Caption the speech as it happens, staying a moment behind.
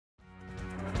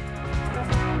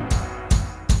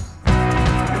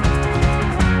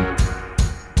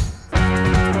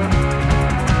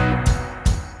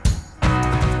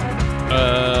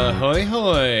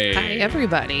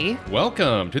everybody.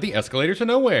 Welcome to the Escalator to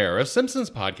Nowhere, a Simpsons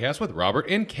podcast with Robert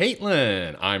and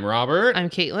Caitlin. I'm Robert. I'm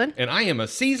Caitlin. And I am a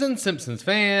seasoned Simpsons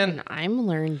fan. And I'm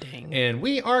learning. And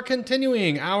we are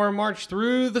continuing our march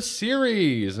through the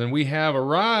series. And we have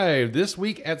arrived this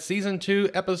week at Season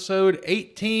 2, Episode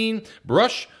 18,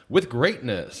 Brush with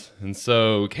Greatness. And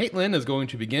so Caitlin is going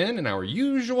to begin in our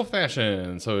usual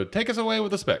fashion. So take us away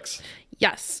with the specs.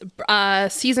 Yes.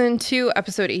 Season 2,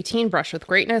 Episode 18, Brush with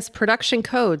Greatness. Production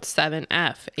code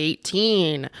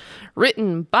 7F18.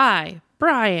 Written by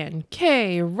Brian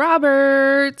K.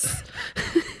 Roberts.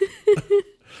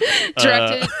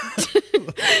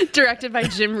 Directed by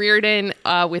Jim Reardon,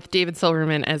 with David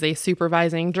Silverman as a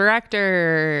supervising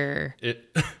director.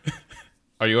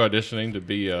 Are you auditioning to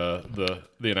be the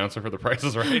announcer for The Price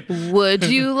is Right? Would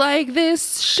you like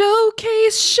this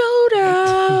showcase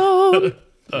showdown?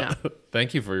 No.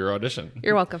 Thank you for your audition.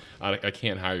 You're welcome. I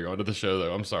can't hire you onto the show,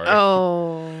 though. I'm sorry.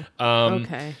 Oh,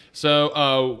 okay.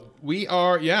 So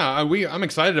I'm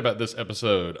excited about this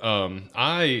episode.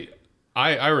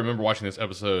 I remember watching this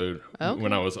episode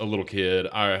when I was a little kid.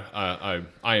 I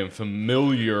am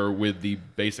familiar with the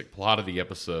basic plot of the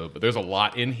episode, but there's a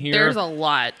lot in here. There's a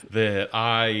lot that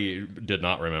I did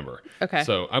not remember. Okay.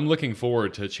 So I'm looking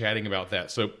forward to chatting about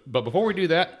that. But before we do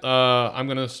that, I'm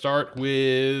going to start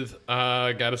with,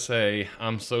 gotta say,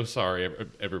 I'm so sorry,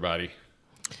 everybody.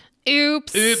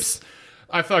 Oops.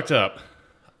 I fucked up.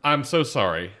 I'm so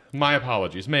sorry. My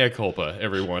apologies. Mea culpa,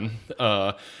 everyone.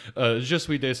 Je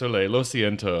suis désolé. Lo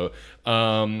siento.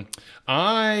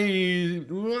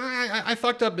 I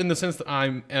fucked up in the sense that I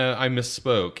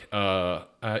misspoke.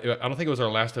 I don't think it was our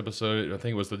last episode. I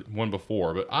think it was the one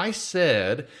before. But I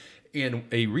said in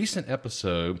a recent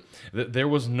episode that there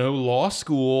was no law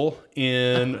school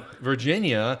in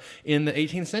Virginia in the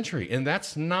 18th century. And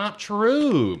that's not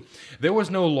true. There was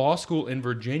no law school in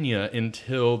Virginia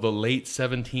until the late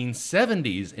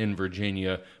 1770s in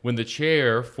Virginia, when the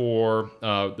chair for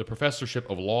the professorship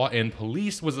of law and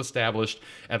police was established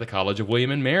at the College of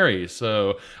William and Mary.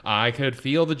 So I could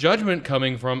feel the judgment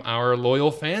coming from our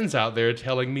loyal fans out there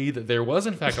telling me that there was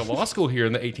in fact a law school here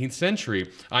in the 18th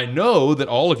century. I know that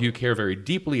all of you care very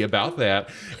deeply about that,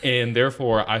 and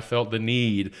therefore I felt the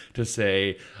need to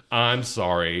say, I'm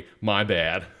sorry, my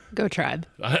bad. Go Tribe.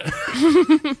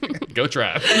 Go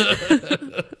Tribe.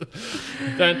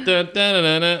 Dun, dun, dun,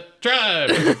 dun, dun,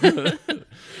 Tribe.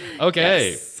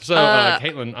 Okay. Yes. So,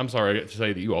 Caitlin, I'm sorry to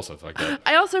say that you also fucked up.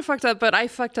 I also fucked up, but I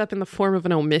fucked up in the form of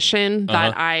an omission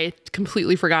that I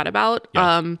completely forgot about.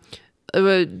 Yeah.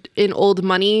 In Old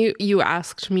Money, you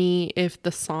asked me if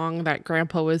the song that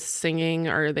Grandpa was singing,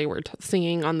 or they were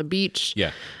singing on the beach,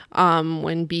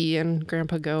 when Bea and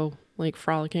Grandpa go like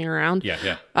frolicking around.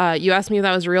 Yeah. You asked me if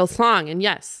that was a real song, and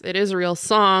yes, it is a real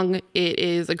song. It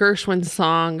is a Gershwin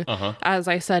song, as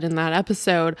I said in that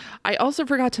episode. I also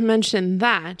forgot to mention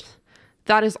that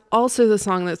is also the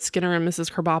song that Skinner and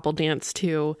Mrs. Krabappel dance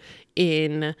to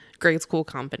in Grade School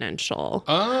Confidential.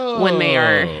 Oh. When they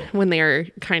are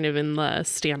kind of in the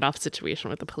standoff situation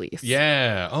with the police.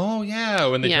 Yeah. Oh, yeah.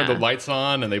 When they turn the lights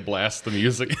on and they blast the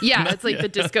music. Yeah, it's like the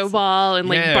disco ball, and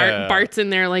like Bart's in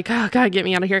there like, oh, God, get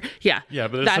me out of here. Yeah. Yeah,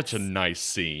 but it's such a nice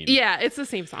scene. Yeah, it's the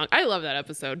same song. I love that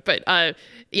episode. But I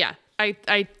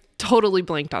totally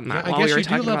blanked on that while we were talking about this. I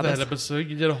guess you do love that episode.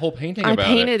 You did a whole painting about it. I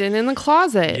painted it in the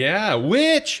closet. Yeah,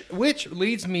 which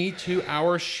leads me to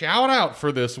our shout out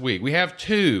for this week. We have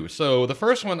two. So the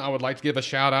first one, I would like to give a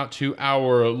shout out to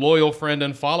our loyal friend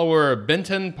and follower,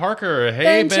 Benton Parker.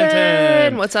 Hey,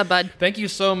 Benton. What's up, bud? Thank you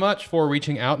so much for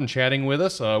reaching out and chatting with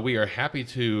us. We are happy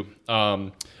to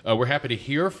we're happy to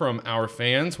hear from our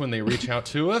fans when they reach out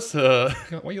to us. Why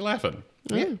are you laughing?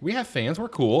 We have fans. We're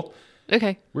cool.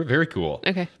 Okay. We're very cool.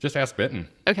 Okay. Just ask Benton.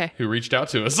 Okay. Who reached out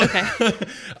to us. Okay.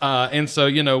 And so,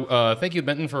 thank you,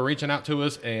 Benton, for reaching out to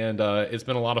us. And it's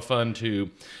been a lot of fun to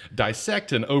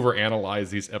dissect and overanalyze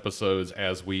these episodes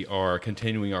as we are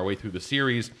continuing our way through the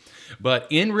series. But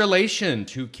in relation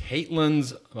to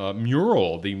Caitlin's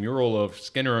mural, the mural of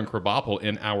Skinner and Krabappel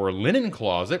in our linen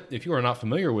closet, if you are not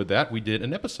familiar with that, we did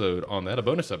an episode on that, a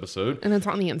bonus episode. And it's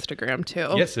on the Instagram, too.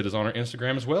 Yes, it is on our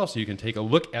Instagram as well. So you can take a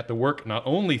look at the work, not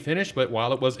only finished, but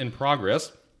while it was in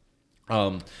progress.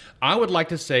 I would like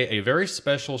to say a very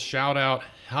special shout out.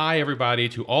 Hi, everybody,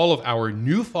 to all of our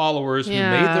new followers who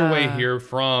made their way here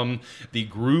from the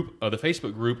group, the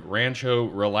Facebook group Rancho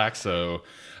Relaxo.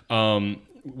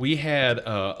 we had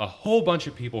a whole bunch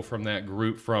of people from that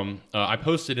group. I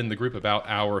posted in the group about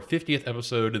our 50th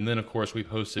episode, and then of course we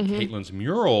posted Caitlin's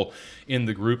mural in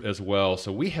the group as well.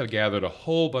 So we have gathered a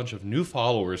whole bunch of new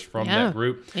followers from that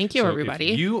group. Thank you,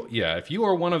 everybody. If you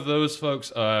are one of those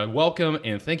folks, welcome,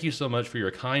 and thank you so much for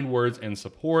your kind words and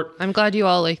support. I'm glad you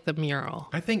all like the mural.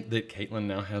 I think that Caitlin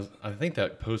now I think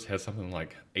that post has something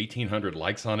like 1,800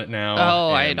 likes on it now.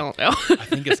 Oh, I don't know. I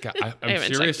think it's got, I'm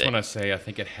serious checked it. when I say I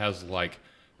think it has like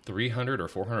 300 or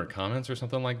 400 comments or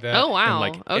something like that. Oh, wow.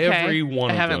 And like okay. every one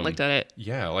of them. I haven't looked at it.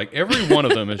 Yeah, like every one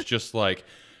of them is just like,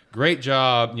 great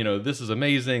job, this is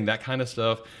amazing, that kind of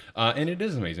stuff. And it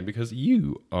is amazing because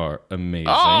you are amazing.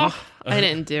 Oh, I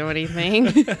didn't do anything.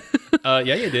 Yeah,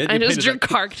 you did. I just drew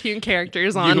cartoon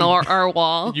characters on our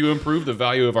wall. You improved the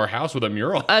value of our house with a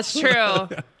mural. That's true.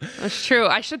 That's true.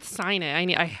 I should sign it.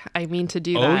 I mean to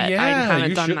do that. Oh, yeah. I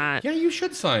haven't done should, that. Yeah, you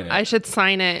should sign it. I should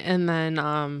sign it and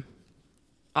then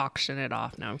auction it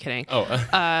off. No, I'm kidding. Oh,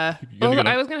 I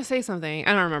was gonna say something.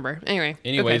 I don't remember.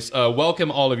 Anyways, welcome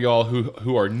all of y'all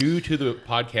who are new to the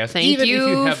podcast. Thank Even you if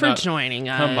you have for not joining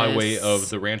us. come by way of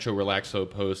the Rancho Relaxo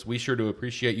post. We sure do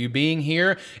appreciate you being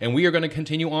here, and we are going to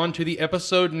continue on to the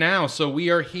episode now. So we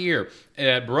are here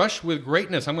at Brush with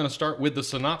Greatness. I'm going to start with the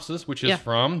synopsis, which is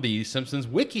from the Simpsons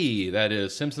Wiki. That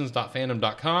is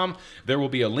simpsons.fandom.com. There will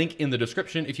be a link in the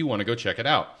description if you want to go check it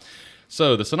out.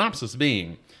 So the synopsis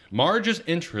being, Marge's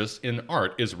interest in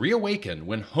art is reawakened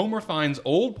when Homer finds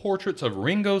old portraits of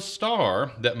Ringo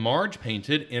Starr that Marge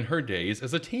painted in her days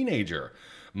as a teenager.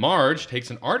 Marge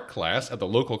takes an art class at the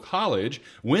local college,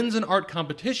 wins an art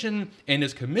competition, and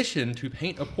is commissioned to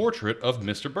paint a portrait of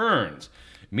Mr. Burns.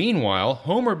 Meanwhile,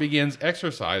 Homer begins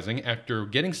exercising after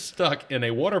getting stuck in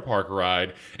a water park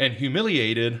ride and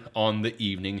humiliated on the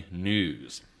evening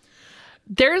news.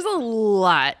 There's a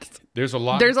lot. There's a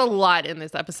lot in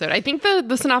this episode. I think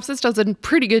the synopsis does a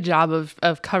pretty good job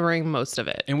of covering most of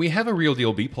it. And we have a real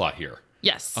deal B plot here.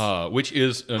 Yes. Which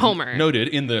is Homer. Noted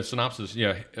in the synopsis.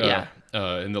 In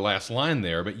the last line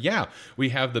there. But yeah, we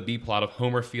have the B plot of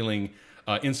Homer feeling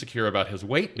insecure about his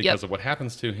weight because of what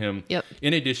happens to him. Yep.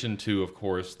 In addition to, of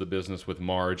course, the business with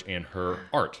Marge and her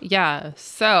art. Yeah.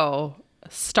 So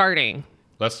starting.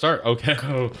 Let's start. Okay.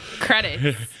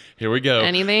 Credits. Here we go.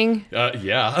 Anything?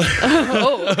 Yeah.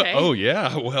 Oh, okay. Oh,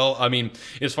 yeah. Well, I mean,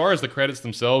 as far as the credits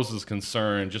themselves is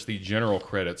concerned, just the general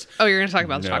credits. Oh, you're going to talk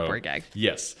about the chalkboard gag.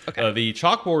 Yes. Okay. The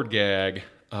chalkboard gag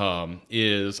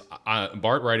is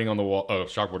Bart writing on the wall,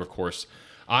 chalkboard, of course,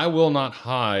 I will not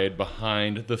hide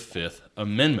behind the Fifth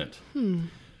Amendment.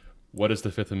 What is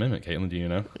the Fifth Amendment, Caitlin? Do you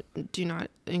know? Do not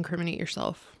incriminate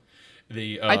yourself.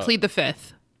 I plead the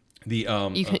Fifth.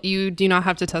 You do not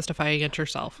have to testify against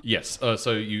yourself. Yes.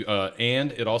 So you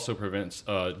and it also prevents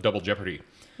double jeopardy.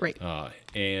 Right.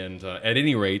 And at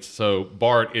any rate, so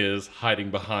Bart is hiding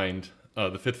behind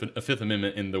the Fifth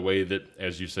Amendment in the way that,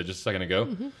 as you said just a second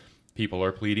ago, people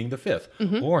are pleading the Fifth.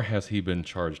 Or has he been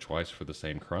charged twice for the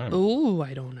same crime? Ooh,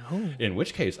 I don't know. In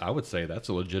which case, I would say that's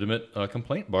a legitimate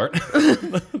complaint, Bart.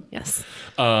 Yes.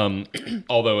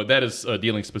 Although that is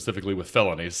dealing specifically with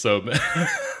felonies, so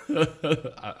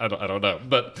I don't know.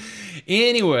 But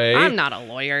anyway, I'm not a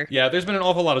lawyer. Yeah, there's been an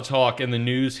awful lot of talk in the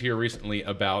news here recently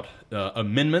about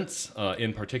amendments,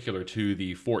 in particular to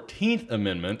the 14th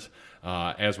Amendment,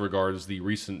 as regards the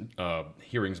recent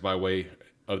hearings by way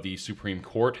of the Supreme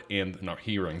Court, and not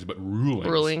hearings, but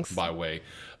rulings by way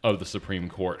of the Supreme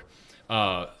Court.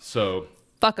 So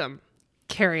fuck them.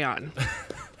 Carry on.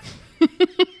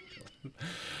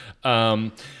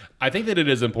 I think that it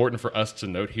is important for us to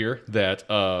note here that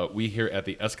we here at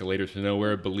the Escalator to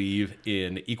Nowhere believe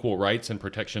in equal rights and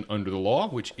protection under the law,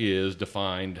 which is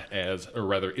defined as, or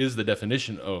rather is the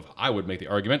definition of, I would make the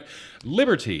argument,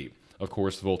 liberty. Of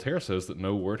course, Voltaire says that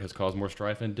no word has caused more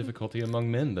strife and difficulty among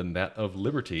men than that of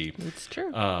liberty. It's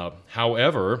true.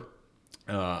 However,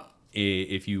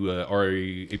 if you are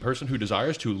a person who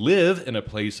desires to live in a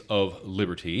place of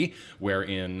liberty,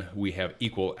 wherein we have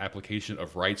equal application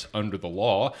of rights under the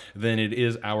law, then it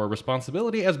is our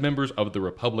responsibility as members of the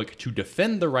Republic to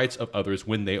defend the rights of others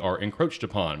when they are encroached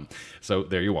upon. So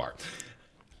there you are.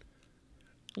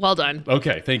 Well done.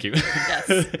 Okay, thank you.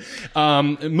 Yes.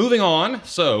 Moving on.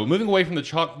 So, moving away from the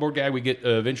chalkboard gag, we get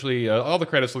eventually all the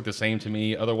credits look the same to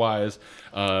me. Otherwise,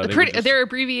 they're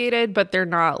abbreviated, but they're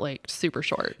not like super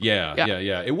short. Yeah.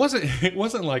 It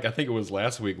wasn't like, I think it was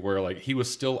last week where like he was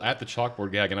still at the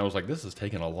chalkboard gag, and I was like, this is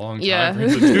taking a long time for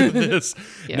him to do this.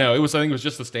 No, I think it was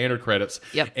just the standard credits.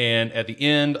 Yep. And at the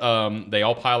end, they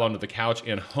all pile onto the couch,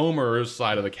 and Homer's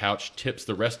side of the couch tips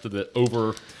the rest of it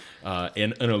over.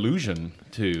 An allusion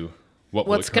to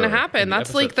What's going to happen?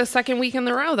 That's like the second week in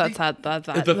the row. That's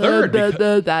the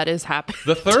third. That is happening.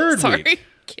 The third Sorry. week.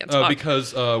 Can't talk.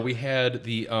 Because we had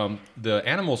the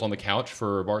animals on the couch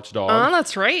for Bart's dog. Oh,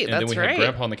 that's right. And then we had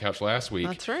Grandpa on the couch last week.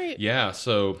 That's right. Yeah,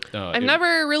 so... I've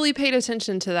never really paid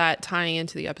attention to that tying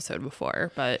into the episode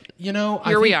before, but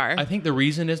here we are. I think the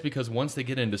reason is because once they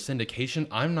get into syndication,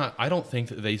 I don't think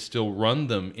that they still run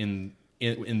them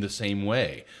in the same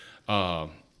way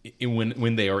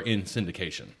when they are in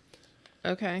syndication.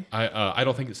 Okay. I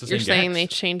don't think it's the same. You're saying they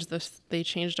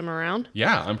changed them around?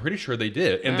 Yeah, I'm pretty sure they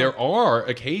did. And there are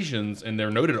occasions, and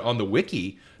they're noted on the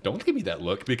wiki. Don't give me that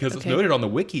look, because it's noted on the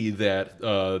wiki that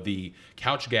the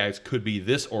couch gags could be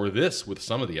this or this with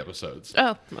some of the episodes.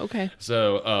 Oh, okay.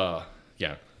 So,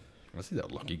 yeah. I see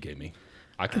that look you gave me.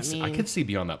 I could see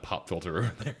beyond that pop filter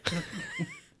over there.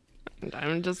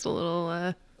 I'm just a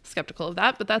little skeptical of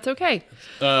that, but that's okay.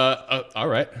 All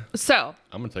right. So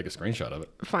I'm gonna take a screenshot of it.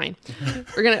 Fine.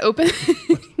 We're gonna open.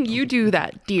 You do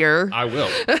that, dear. I will.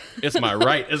 It's my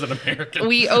right as an American.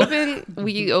 We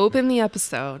open the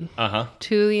episode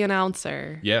to the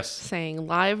announcer. Yes. Saying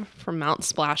live from Mount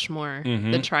Splashmore,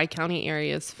 the Tri-County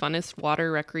area's funnest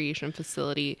water recreation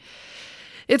facility.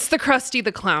 It's the Krusty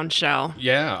the Clown show.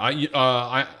 Yeah,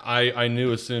 I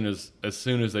knew as soon as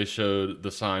they showed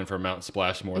the sign for Mount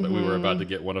Splashmore that we were about to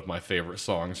get one of my favorite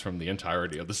songs from the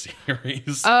entirety of the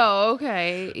series. Oh,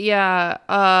 okay.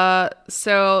 Yeah.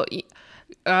 So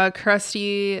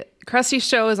Krusty's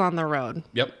show is on the road.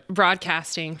 Yep.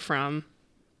 Broadcasting from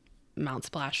Mount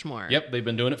Splashmore. Yep, they've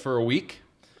been doing it for a week.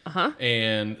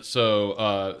 And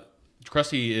so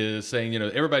Krusty is saying,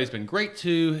 everybody's been great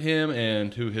to him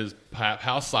and to his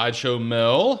house sideshow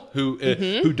Mel,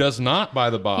 who does not, by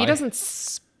the by. He doesn't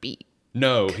speak.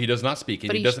 No, he does not speak,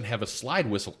 and he doesn't have a slide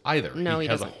whistle either. No, he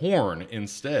has doesn't. a horn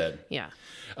instead. Yeah.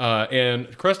 And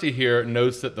Krusty here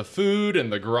notes that the food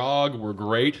and the grog were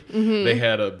great. They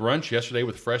had a brunch yesterday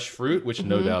with fresh fruit, which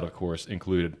no doubt, of course,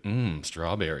 included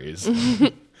strawberries.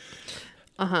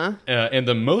 And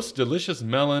the most delicious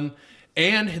melon.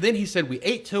 And then he said, we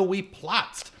ate till we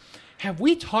plotzed. Have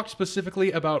we talked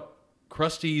specifically about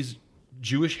Krusty's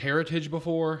Jewish heritage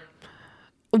before?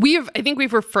 I think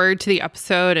we've referred to the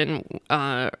episode, and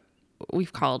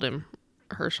we've called him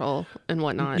Herschel and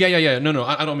whatnot. Yeah. No,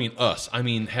 I don't mean us. I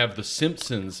mean, have the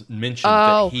Simpsons mentioned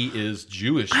that he is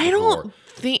Jewish before? I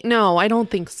don't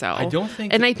think so. I don't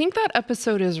think... And I think that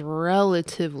episode is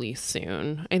relatively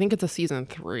soon. I think it's a season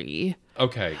 3.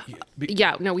 Okay.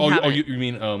 Yeah, no, we haven't. Oh, you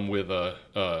mean with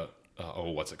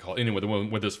what's it called? Anyway, the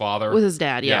one with his father? With his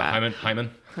dad, yeah.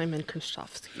 Hyman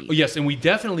Krzyzewski. Oh, yes, and we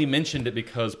definitely mentioned it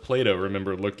because Plato,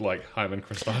 remember, looked like Hyman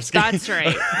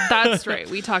Krzyzewski. That's right.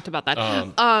 We talked about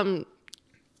that.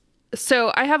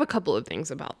 So I have a couple of things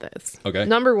about this. Okay.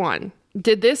 Number one,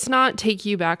 did this not take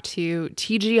you back to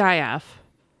TGIF,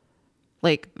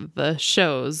 like the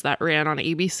shows that ran on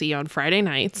ABC on Friday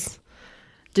nights?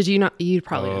 Did you not? You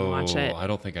probably didn't watch it. I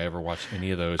don't think I ever watched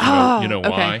any of those. You know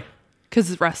why?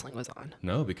 Because wrestling was on.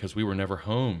 No, because we were never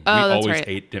home. Oh, we that's always right.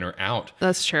 ate dinner out.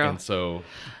 That's true. And so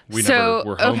we never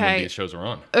were home when these shows were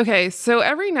on. Okay, so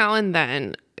every now and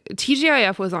then,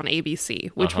 TGIF was on ABC,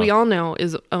 which we all know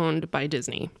is owned by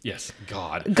Disney. Yes,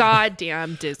 God.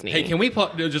 Goddamn Disney. Hey, can we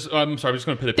just? I'm sorry, I'm just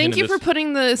going to put a pin in this. Thank you for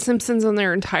putting the Simpsons in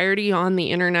their entirety on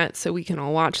the internet so we can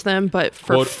all watch them. But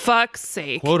for fuck's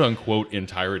sake, quote unquote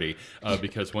entirety,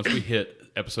 because once we hit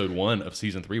episode 1 of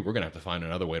season 3, we're going to have to find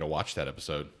another way to watch that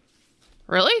episode.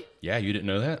 Really? Yeah, you didn't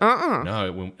know that?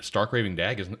 No, when Stark Raving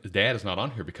Dad is not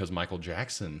on here because Michael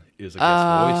Jackson is a guest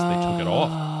voice. They took it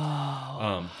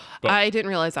off. I didn't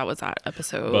realize that was that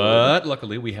episode. But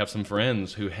luckily, we have some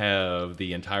friends who have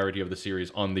the entirety of the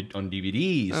series on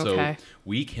DVD, so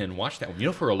we can watch that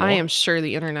one. For a long, I am sure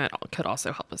the internet could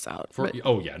also help us out.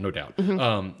 Oh yeah, no doubt.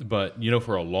 But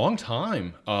for a long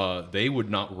time, they would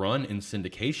not run in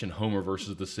syndication Homer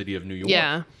versus the City of New York.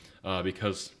 Yeah,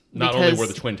 because only were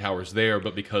the Twin Towers there,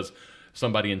 but because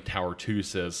somebody in Tower 2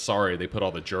 says, sorry, they put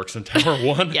all the jerks in Tower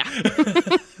 1.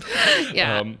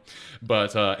 Yeah.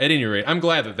 But at any rate, I'm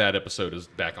glad that episode is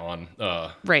back on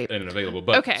and available.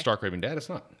 But Stark Raving Dad, it's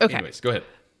not. Okay. Anyways, go ahead.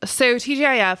 So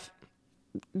TGIF,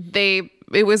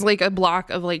 it was like a block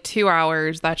of like 2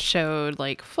 hours that showed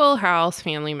like Full House,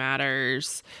 Family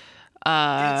Matters,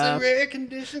 It's a rare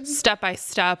condition. Step by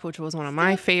Step, which was one of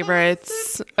my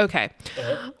favorites. Okay.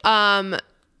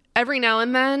 Every now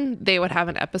and then they would have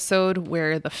an episode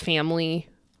where the family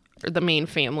or the main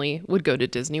family would go to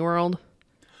Disney World.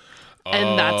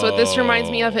 And that's what this reminds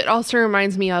me of. It also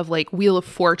reminds me of like Wheel of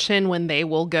Fortune when they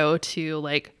will go to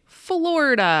like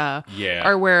Florida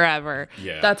or wherever.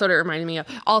 Yeah. That's what it reminded me of.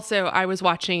 Also, I was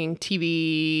watching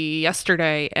TV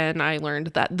yesterday and I learned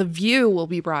that The View will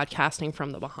be broadcasting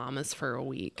from the Bahamas for a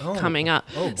week coming up.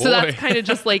 Oh, boy. So that's kind of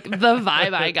just like the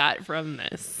vibe I got from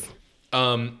this.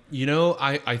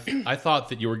 I thought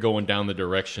that you were going down the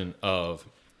direction of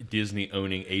Disney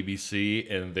owning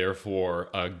ABC, and therefore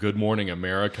Good Morning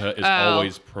America is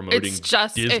always promoting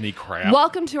Disney crap.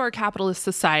 Welcome to our capitalist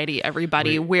society,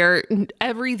 everybody, where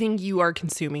everything you are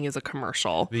consuming is a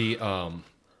commercial. The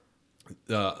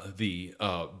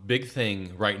big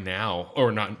thing right now,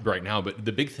 or not right now, but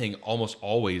the big thing almost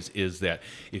always is that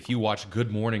if you watch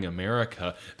Good Morning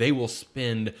America, they will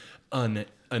spend an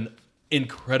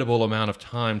incredible amount of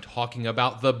time talking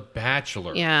about The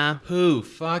Bachelor. Yeah. Who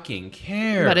fucking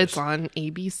cares? But it's on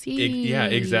ABC. Yeah,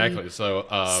 exactly. So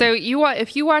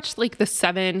if you watch like the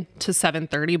 7 to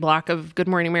 7:30 block of Good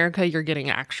Morning America, you're getting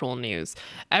actual news.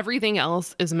 Everything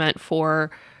else is meant for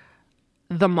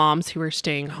the moms who are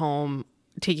staying home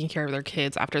taking care of their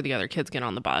kids after the other kids get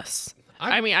on the bus.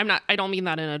 I don't mean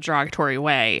that in a derogatory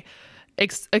way,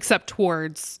 except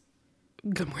towards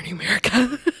Good Morning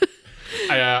America.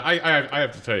 I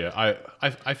have to tell you,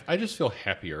 I just feel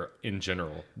happier in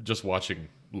general just watching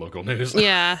local news.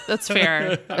 Yeah, that's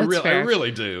fair. I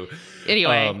really do.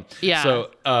 Anyway, yeah.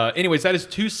 So, anyways, that is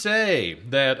to say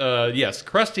that yes,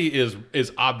 Krusty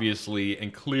is obviously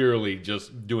and clearly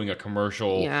just doing a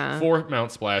commercial for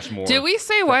Mount Splashmore. Did we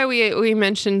say why we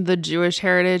mentioned the Jewish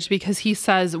heritage? Because he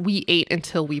says we ate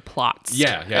until we plots.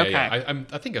 Yeah.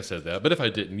 I think I said that, but if I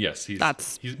didn't, yes, he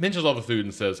mentions all the food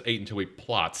and says ate until we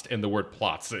plotzed, and the word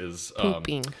plots is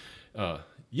pooping.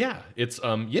 It's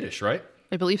Yiddish, right?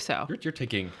 I believe so. You're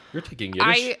taking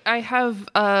Yiddish. I have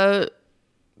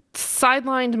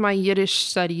sidelined my Yiddish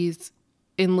studies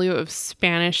in lieu of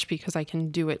Spanish because I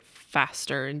can do it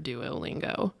faster in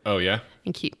Duolingo. Oh yeah,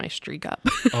 and keep my streak up.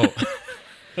 Oh,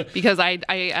 because I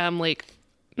am like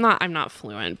I'm not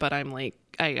fluent, but I'm like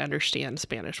I understand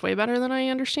Spanish way better than I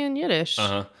understand Yiddish.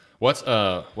 What's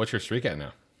your streak at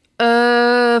now?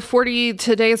 40.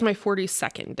 Today is my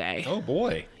 42nd day. Oh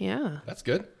boy. Yeah. That's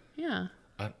good. Yeah.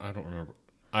 I don't remember.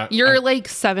 You're like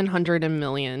 700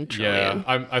 million trillion.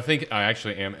 Yeah, I think I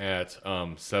actually am at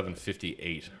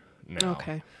 758 now.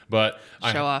 Okay. But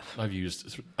Show off. I've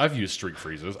used streak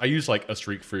freezes. I use like a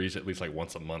streak freeze at least like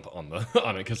once a month on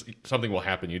it because something will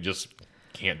happen. You just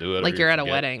can't do it. Like you're at a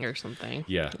wedding or something.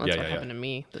 Yeah. That's what happened to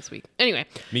me this week. Anyway.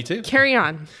 Me too. Carry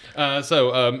on.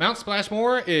 So Mount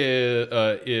Splashmore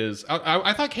is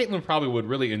I thought Caitlin probably would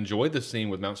really enjoy this scene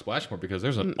with Mount Splashmore because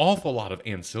there's an awful lot of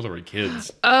ancillary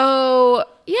kids. Oh,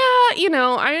 yeah.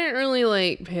 I didn't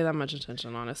really pay that much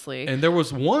attention, honestly. And there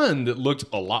was one that looked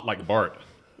a lot like Bart.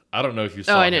 I don't know if you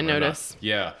saw. Oh, I didn't notice.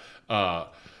 Yeah.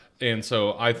 And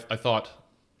so I thought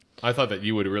that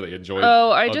you would really enjoy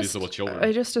these little children.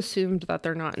 I just assumed that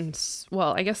they're not in.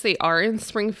 Well, I guess they are in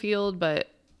Springfield, but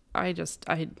I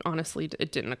honestly,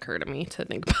 it didn't occur to me to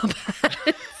think about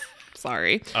that.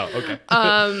 Sorry. Oh, okay.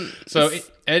 So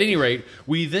at any rate,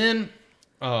 we then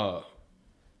cut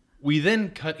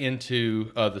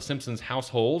into the Simpsons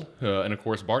household, and of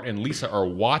course, Bart and Lisa are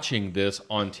watching this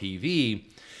on TV.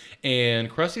 And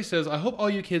Krusty says, I hope all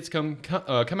you kids come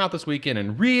out this weekend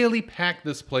and really pack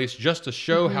this place just to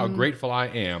show how grateful I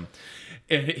am.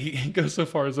 And he goes so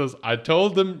far as says, I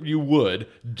told them you would.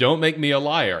 Don't make me a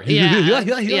liar.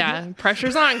 Yeah.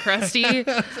 Pressure's on, Krusty.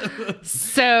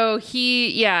 So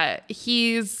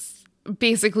he's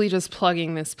basically just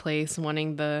plugging this place,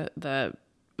 wanting the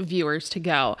viewers to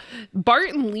go.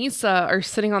 Bart and Lisa are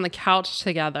sitting on the couch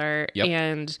together,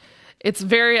 and it's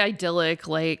very idyllic.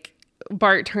 Like,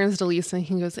 Bart turns to Lisa and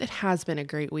he goes, it has been a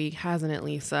great week, hasn't it,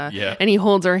 Lisa? Yeah. And he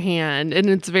holds her hand and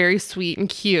it's very sweet and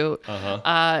cute.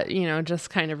 Just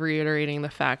kind of reiterating the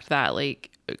fact that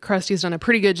like Krusty's done a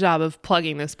pretty good job of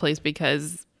plugging this place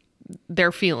because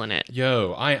they're feeling it.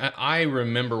 Yo, I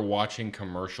remember watching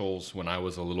commercials when I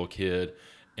was a little kid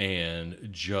and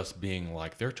just being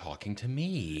like, they're talking to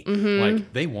me. Like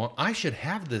I should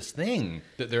have this thing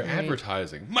that they're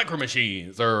advertising. Micro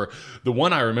Machines. Or the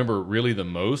one I remember really the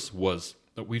most was,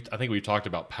 I think we talked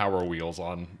about Power Wheels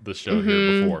on the show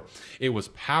here before. It was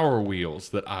Power Wheels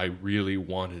that I really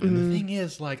wanted. And the thing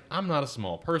is, like, I'm not a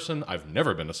small person. I've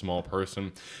never been a small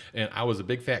person. And I was a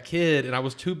big fat kid and I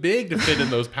was too big to fit in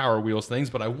those Power Wheels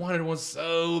things, but I wanted one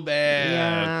so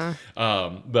bad.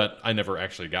 Yeah. But I never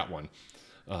actually got one.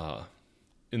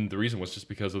 And the reason was just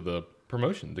because of the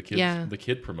promotion, the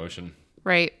kid promotion.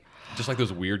 Right. Just like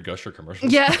those weird Gusher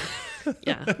commercials. Yeah.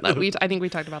 Yeah, I think we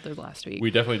talked about those last week.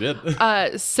 We definitely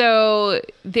did. So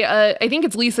I think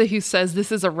it's Lisa who says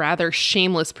this is a rather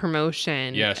shameless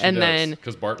promotion. Yeah, she and does. then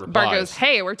Because Bart replies. Bart goes,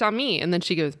 "Hey, it worked on me," and then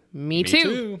she goes, "Me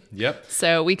too." Yep.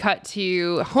 So we cut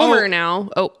to Homer now.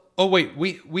 Oh wait,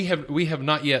 we have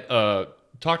not yet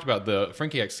talked about the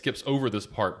Frankie X skips over this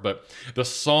part, but the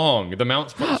song, the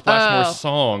Mount Splashmore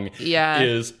song,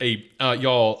 is a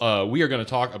y'all. We are going to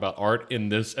talk about art in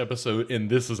this episode,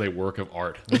 and this is a work of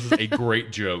art. This is a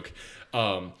great joke.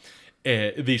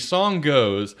 The song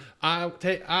goes, I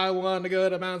want to go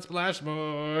to Mount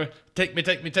Splashmore. Take me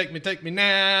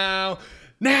now.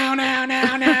 Now.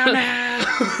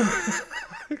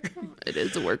 It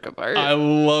is a work of art. I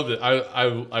loved it.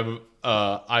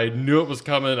 I knew it was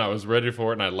coming. I was ready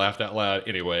for it, and I laughed out loud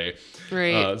anyway.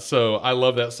 Right. So I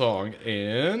love that song,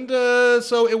 and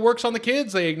so it works on the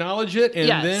kids. They acknowledge it, and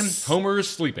then Homer is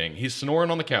sleeping. He's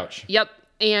snoring on the couch. Yep.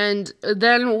 And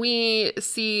then we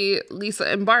see Lisa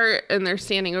and Bart, and they're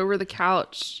standing over the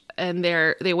couch, and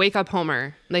they wake up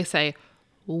Homer. They say,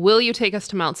 "Will you take us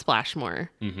to Mount Splashmore?"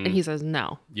 And he says,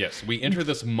 "No." Yes, we enter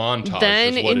this montage.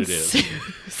 Then is what it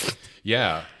is.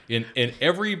 Yeah. In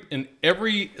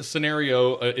every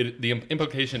scenario, the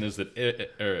implication is that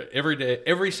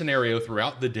every scenario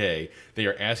throughout the day, they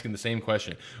are asking the same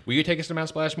question. Will you take us to Mount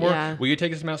Splashmore? Yeah. Will you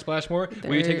take us to Mount Splashmore?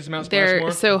 Will you take us to Mount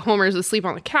Splashmore? So Homer's asleep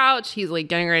on the couch. He's like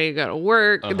getting ready to go to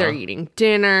work. They're eating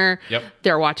dinner. Yep.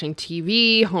 They're watching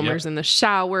TV. Homer's in the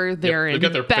shower. They're in bed. They've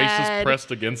got their bed. faces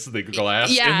pressed against the glass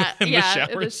in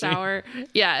the shower.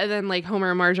 Yeah, and then like Homer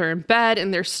and Marge are in bed,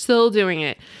 and they're still doing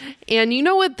it. And you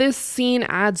know what this scene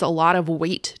adds a lot of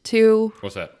weight to?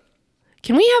 What's that?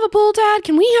 Can we have a pool, Dad?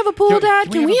 Can we have a pool,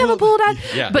 Dad? Can we have a pool, Dad?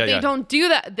 But they don't do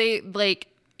that. They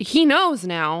he knows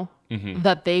now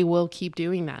that they will keep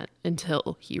doing that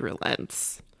until he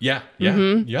relents. Yeah.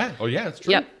 Oh yeah, it's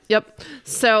true. Yep.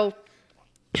 So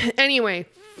anyway,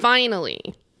 finally,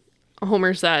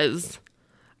 Homer says,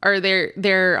 Homer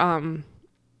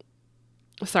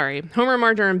and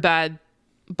Marge are in bed.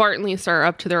 Bart and Lisa are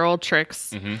up to their old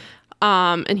tricks.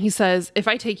 And he says, "If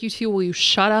I take you to, will you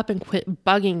shut up and quit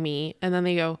bugging me?" And then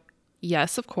they go,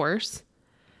 "Yes, of course."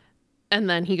 And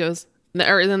then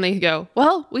then they go,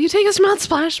 "Well, will you take us to Mount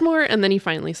Splashmore?" And then he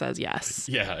finally says yes.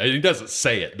 Yeah, and he doesn't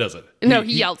say it, does it? No,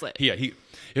 he yells it. Yeah,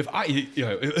 if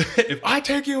I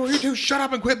take you, will you two shut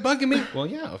up and quit bugging me? Well,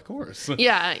 yeah, of course.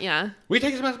 Yeah. Will you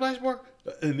take us to Mount Splashmore?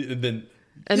 And then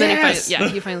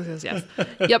he finally says yes.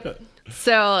 Yep.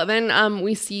 So then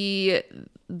we see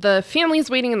the family's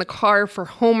waiting in the car for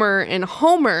Homer, and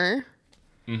Homer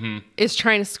is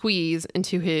trying to squeeze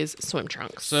into his swim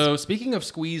trunks. So speaking of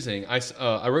squeezing,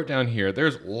 I wrote down here,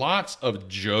 there's lots of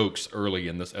jokes early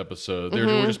in this episode.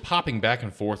 We're just popping back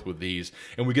and forth with these,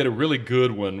 and we get a really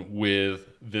good one with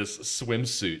this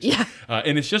swimsuit. Yeah.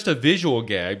 And it's just a visual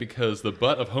gag because the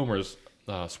butt of Homer's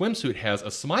swimsuit has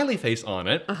a smiley face on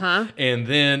it, and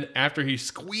then after he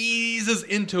squeezes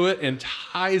into it and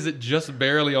ties it just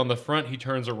barely on the front, he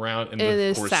turns around and it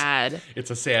is sad.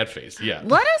 It's a sad face. Yeah.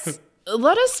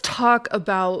 Let us talk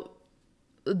about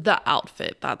the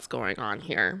outfit that's going on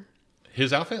here.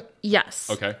 His outfit? Yes.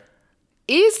 Okay.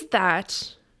 Is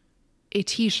that a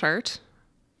t-shirt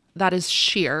that is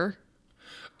sheer,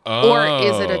 or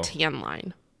is it a tan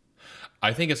line?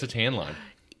 I think it's a tan line.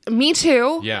 Me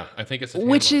too. Yeah, I think it's a tan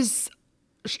which line. is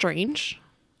strange,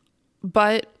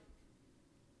 but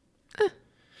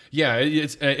yeah,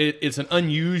 it's an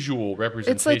unusual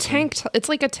representation. It's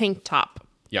like a tank top.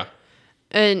 Yeah,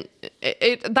 and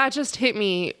that just hit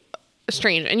me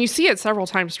strange, and you see it several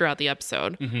times throughout the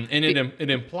episode. And it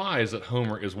implies that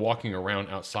Homer is walking around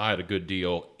outside a good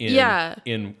deal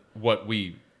in what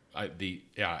the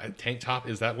tank top,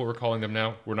 is that what we're calling them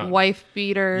now? We're not wife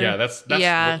beater. Yeah,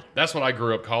 that's what I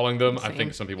grew up calling them. Same. I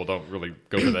think some people don't really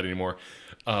go for that anymore.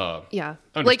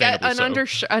 Like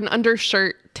an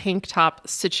undershirt tank top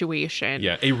situation.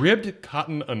 Yeah, a ribbed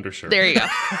cotton undershirt. There you go.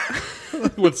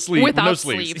 With sleeves, without no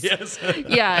sleeves. Yes.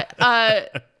 Yeah.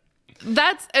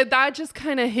 That just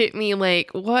kind of hit me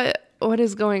like, what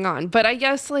is going on? But I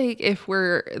guess like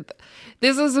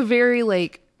this is a very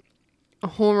like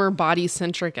Homer body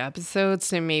centric episode,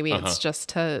 so maybe it's just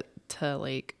to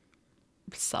like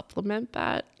supplement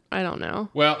that. I don't know.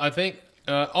 Well, I think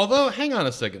although hang on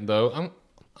a second though,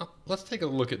 let's take a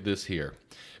look at this here,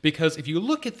 because if you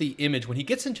look at the image when he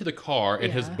gets into the car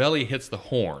and his belly hits the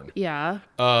horn,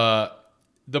 the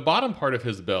bottom part of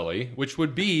his belly, which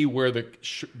would be where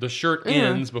the shirt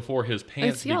ends before his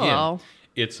pants begin,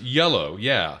 it's yellow.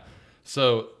 Yeah,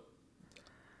 so.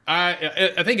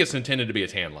 I think it's intended to be a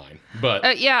tan line, but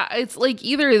it's like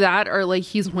either that or like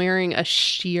he's wearing a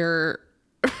sheer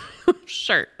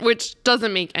shirt, which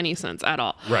doesn't make any sense at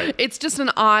all. Right. It's just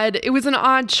it was an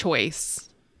odd choice,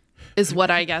 is what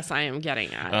I guess I am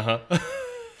getting at. Uh-huh.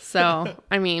 So,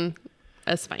 I mean,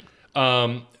 that's fine.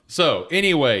 So,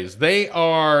 anyways, they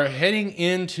are heading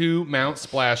into Mount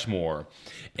Splashmore,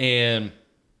 and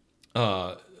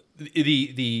the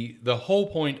whole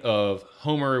point of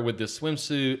Homer with this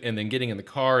swimsuit and then getting in the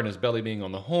car and his belly being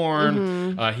on the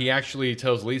horn, he actually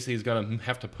tells Lisa he's going to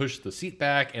have to push the seat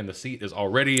back, and the seat is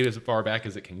already as far back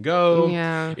as it can go.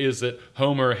 Yeah. Is that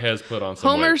Homer has put on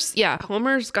some weight.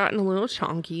 Homer's gotten a little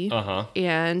chunky. Uh-huh.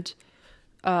 And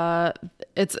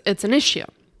it's an issue.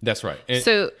 That's right. And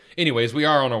so, anyways, we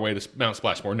are on our way to Mount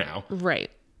Splashmore now. Right.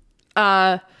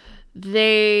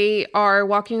 They are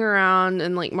walking around,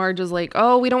 and like Marge is like,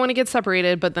 "Oh, we don't want to get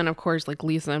separated," but then of course like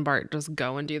Lisa and Bart just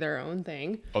go and do their own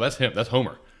thing. Oh, that's him. That's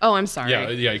Homer. Oh, I'm sorry.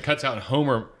 Yeah. He cuts out, and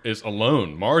Homer is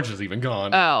alone. Marge is even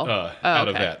gone. Out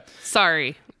of that.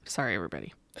 Sorry,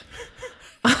 everybody.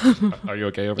 Are you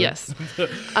okay over there? Yes.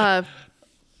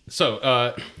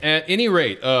 So, at any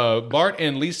rate, Bart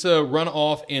and Lisa run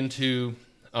off into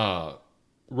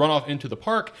the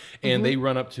park, and they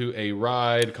run up to a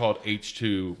ride called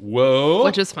H2O,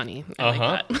 which is funny. I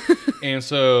like that. And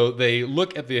so they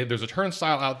look at there's a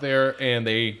turnstile out there, and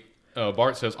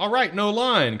Bart says, "All right, no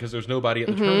line," because there's nobody at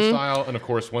the turnstile. And of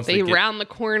course, once they round the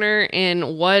corner,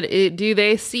 and what do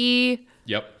they see?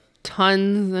 Yep.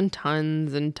 Tons and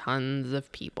tons and tons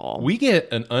of people. We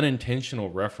get an unintentional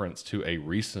reference to a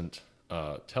recent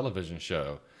television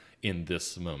show in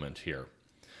this moment here.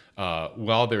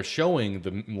 While they're showing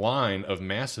the line of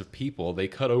massive people, they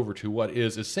cut over to what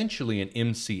is essentially an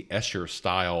M.C. Escher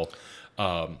style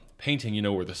painting,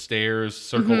 where the stairs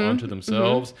circle onto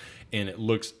themselves, and it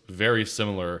looks very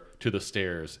similar to the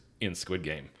stairs in Squid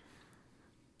Game.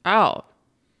 Oh.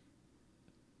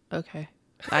 Okay.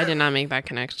 I did not make that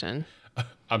connection.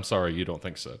 I'm sorry, you don't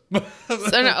think so.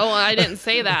 I didn't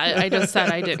say that. I just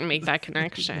said I didn't make that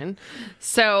connection.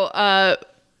 So,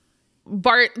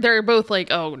 Bart, they're both like,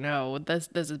 "Oh no, this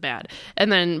is bad."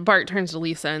 And then Bart turns to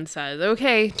Lisa and says,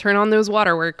 "Okay, turn on those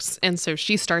waterworks." And so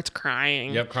she starts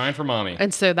crying. Yep, crying for mommy.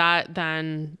 And so that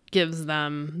then gives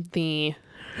them the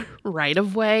right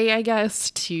of way, I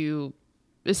guess, to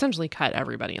essentially cut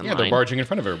everybody in line. Yeah, they're barging in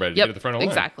front of everybody to get to the front of the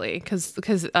line. Exactly, because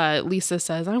Lisa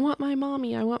says, "I want my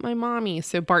mommy."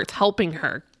 So Bart's helping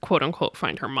her, quote unquote,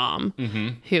 find her mom,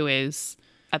 who is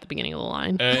at the beginning of the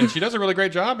line. And she does a really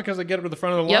great job because they get her to the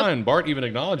front of the line. Bart even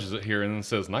acknowledges it here and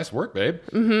says, "Nice work, babe."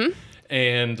 Mm-hmm.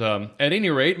 And at any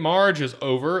rate, Marge is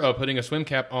over putting a swim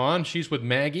cap on. She's with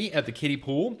Maggie at the kiddie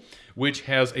pool, which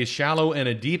has a shallow and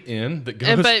a deep end that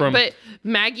goes from... But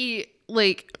Maggie...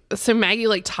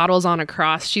 Maggie toddles on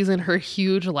across. She's in her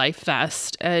huge life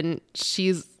vest, and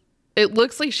it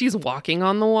looks like she's walking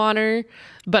on the water,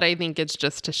 but I think it's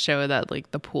just to show that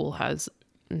the pool has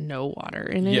no water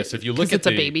in it. Yes, if you look at a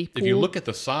baby pool. If you look at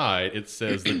the side, it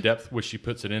says the depth which she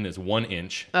puts it in is 1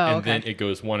 inch, then it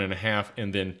goes 1.5,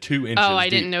 and then 2 inches. Oh, I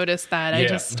deep. didn't notice that. Yeah. I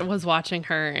just was watching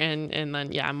her, and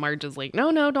then Marge is like,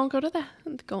 no, don't go to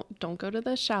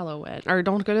the shallow end, or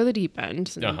don't go to the deep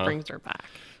end, and brings her back.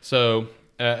 So.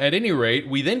 At any rate,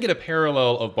 we then get a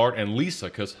parallel of Bart and Lisa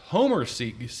because Homer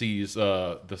sees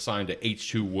the sign to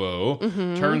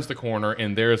H2O, turns the corner,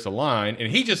 and there's the line,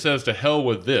 and he just says, "To hell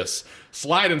with this."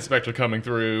 Slide inspector coming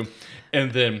through,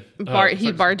 and then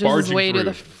he barges his way to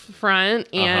the front,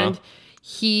 and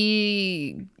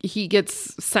he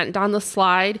gets sent down the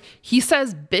slide. He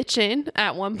says "bitchin"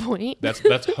 at one point. That's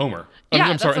Homer.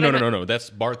 I'm sorry. No. That's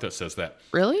Bart that says that.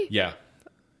 Really? Yeah.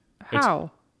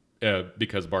 How?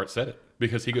 Because Bart said it.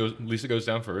 Because Lisa goes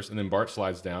down first, and then Bart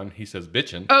slides down. He says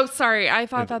 "bitchin'." Oh, sorry. I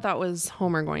thought that was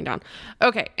Homer going down.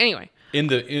 Okay. Anyway.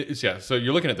 So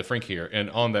you're looking at the Frink here,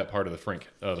 and on that part of the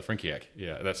Frinkiac,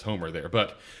 that's Homer there.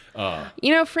 But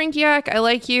Frinkiac, I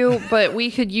like you, but we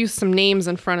could use some names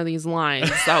in front of these lines.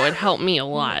 That would help me a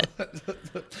lot. But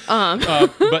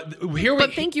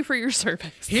thank you for your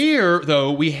service. Here, though,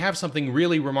 we have something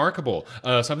really remarkable,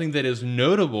 something that is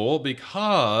notable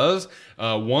because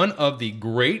one of the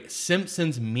great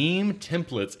Simpsons meme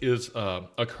templates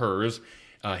occurs.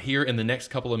 Here in the next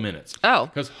couple of minutes. Oh.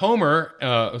 Because Homer,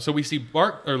 so we see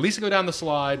Lisa go down the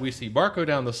slide, we see Bart go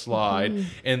down the slide,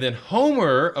 and then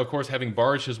Homer, of course, having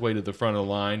barged his way to the front of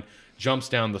the line, jumps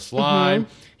down the slide.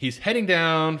 He's heading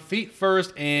down, feet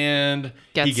first, and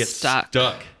he gets stuck.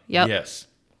 Yep. Yes.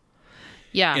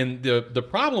 Yeah. And the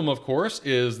problem, of course,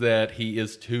 is that he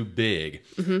is too big.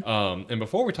 And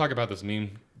before we talk about this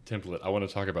meme template, I want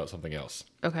to talk about something else.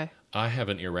 Okay. I have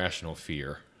an irrational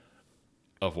fear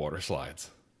of water slides.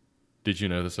 Did you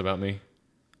know this about me?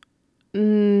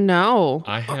 No.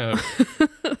 I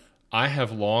have I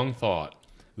have long thought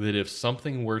that if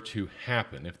something were to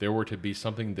happen, if there were to be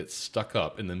something that stuck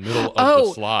up in the middle of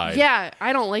the slide, yeah,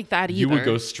 I don't like that either. you would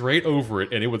go straight over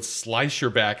it and it would slice your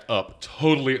back up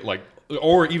totally, like,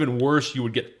 or even worse, you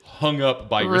would get hung up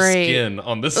by your skin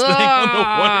on this thing on the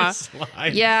water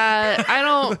slide. Yeah,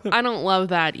 I don't love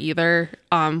that either.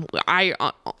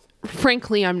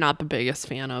 Frankly, I'm not the biggest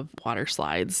fan of water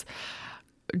slides,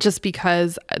 just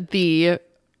because I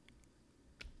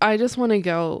just want to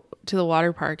go to the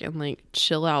water park and like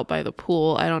chill out by the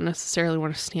pool. I don't necessarily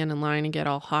want to stand in line and get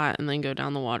all hot and then go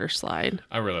down the water slide.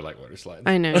 I really like water slides.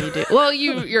 I know you do. Well,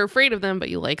 you're afraid of them, but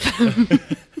you like them.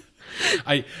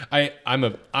 I am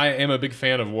a big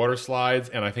fan of water slides,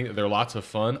 and I think that they're lots of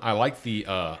fun. I like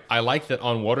that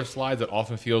on water slides it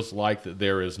often feels like that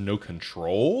there is no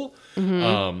control.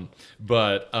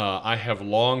 But I have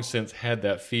long since had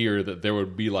that fear that there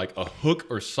would be like a hook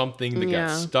or something that got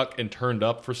stuck and turned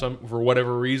up for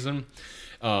whatever reason.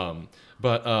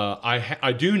 But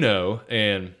I do know,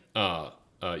 and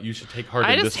you should take heart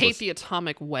in this. I just hate the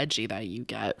atomic wedgie that you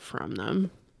get from them.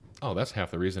 Oh, that's half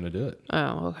the reason to do it.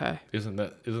 Oh, okay. Isn't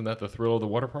that the thrill of the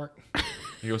water park?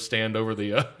 You go stand over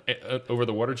the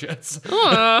water jets.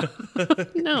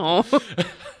 No.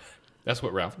 That's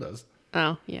what Ralph does.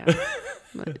 Oh, yeah.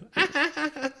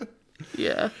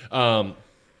 Yeah.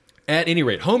 At any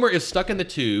rate, Homer is stuck in the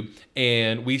tube,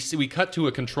 and we cut to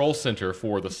a control center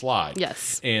for the slide.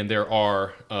 Yes. And there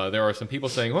are some people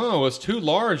saying, "Oh, it's too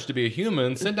large to be a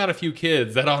human. Send out a few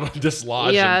kids that ought to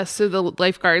dislodge Yeah. them." So the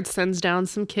lifeguard sends down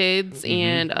some kids,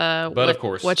 and of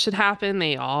course, what should happen?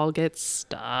 They all get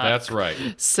stuck. That's right.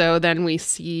 So then we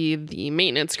see the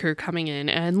maintenance crew coming in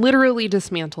and literally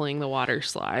dismantling the water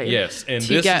slide. Yes, and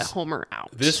to get Homer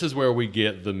out. This is where we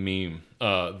get the meme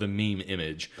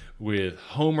image with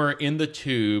Homer in the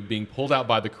tube being pulled out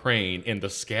by the crane and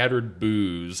the scattered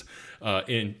boos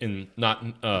when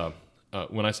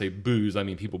I say boos, I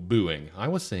mean people booing. I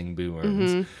was saying boo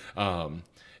worms.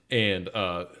 And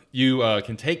you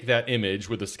can take that image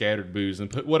with the scattered boos and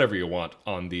put whatever you want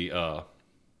on the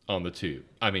tube.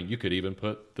 I mean, you could even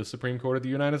put the Supreme Court of the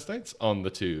United States on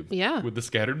the tube. Yeah. With the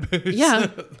scattered boos. Yeah.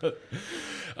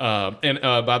 And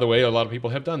by the way, a lot of people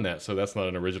have done that, so that's not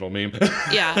an original meme.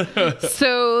 Yeah.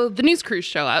 So the news crews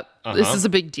show up. This is a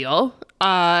big deal.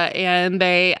 And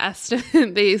they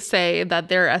say that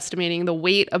they're estimating the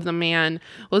weight of the man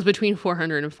was between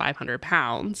 400 and 500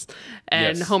 pounds.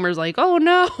 And Yes. Homer's like, oh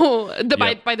no.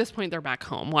 By this point, they're back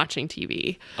home watching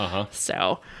TV.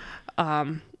 So,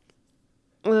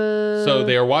 So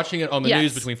they are watching it on the Yes.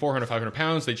 news between 400 and 500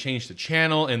 pounds. They change the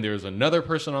channel, and there's another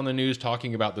person on the news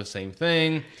talking about the same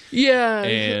thing. yeah.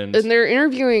 And they're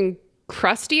interviewing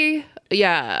Krusty.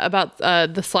 Yeah, about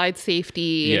the slide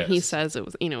safety. Yes. And he says it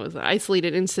was an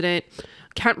isolated incident.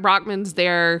 Kent Brockman's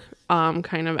there,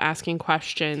 kind of asking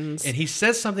questions. And he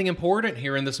says something important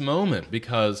here in this moment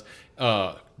because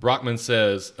Brockman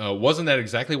says, wasn't that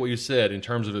exactly what you said in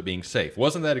terms of it being safe?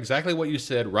 Wasn't that exactly what you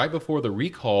said right before the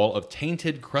recall of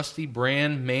tainted Krusty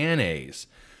brand mayonnaise?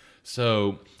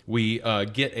 So we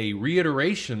get a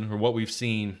reiteration from what we've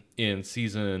seen in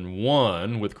season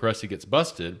 1 with Krusty Gets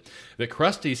Busted, that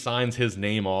Krusty signs his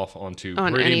name off onto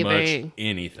pretty much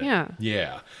anything. Yeah.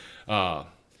 Yeah.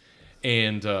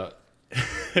 And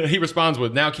he responds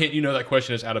with, "Now can't you know that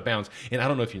question is out of bounds?" And I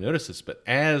don't know if you noticed this, but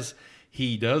as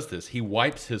he does this, he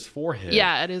wipes his forehead.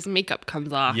 Yeah, and his makeup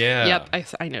comes off. Yeah.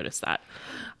 Yep, I noticed that.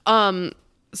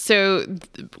 So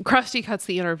Krusty cuts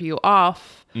the interview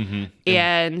off,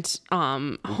 and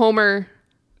Homer...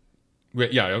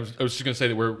 Yeah, I was just going to say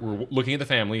that we're looking at the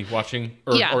family, watching,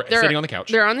 or they're sitting on the couch.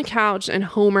 They're on the couch, and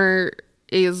Homer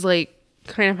is like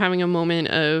kind of having a moment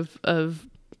of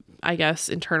I guess,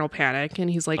 internal panic. And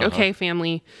he's like, okay,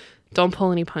 family, don't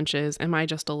pull any punches. Am I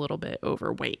just a little bit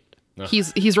overweight?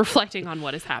 He's reflecting on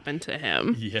what has happened to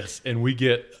him. Yes, and we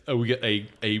get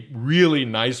a really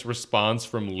nice response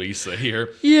from Lisa here.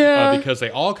 Yeah. Because they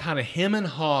all kind of hem and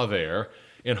haw there,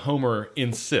 and Homer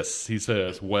insists. He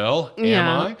says, "Well, am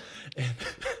I?"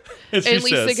 And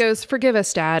Lisa says, goes, "Forgive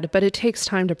us, Dad, but it takes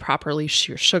time to properly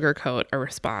sugarcoat a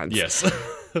response." Yes.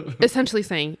 Essentially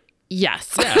saying,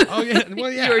 yes. Yeah. Oh, yeah.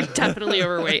 Well, yeah. You're definitely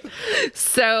overweight.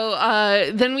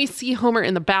 So then we see Homer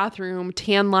in the bathroom,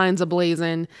 tan lines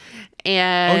ablazing.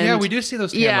 And oh, yeah, we do see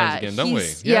those tan lines again, don't we?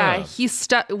 Yeah,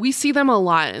 we see them a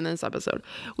lot in this episode.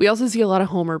 We also see a lot of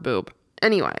Homer boob.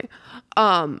 Anyway,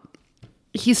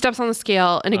 he steps on the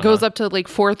scale and it goes up to like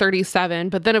 437.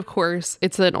 But then, of course,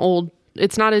 it's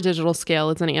not a digital scale.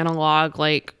 It's an analog,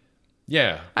 like,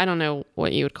 yeah. I don't know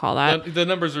what you would call that. The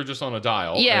numbers are just on a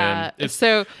dial. Yeah.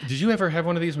 Did you ever have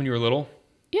one of these when you were little?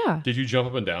 Yeah. Did you jump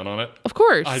up and down on it? Of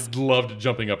course. I loved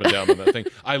jumping up and down on that thing.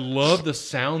 I love the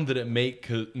sound that it made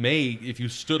if you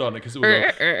stood on it, because it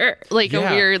would go, like a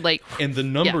weird like. And the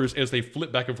numbers as they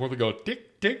flip back and forth would go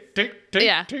tick tick tick tick.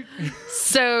 Yeah. Tick.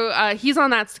 So he's on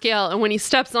that scale, and when he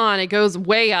steps on, it goes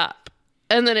way up.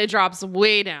 And then it drops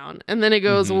way down, and then it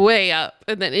goes way up,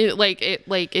 and then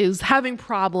it is having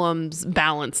problems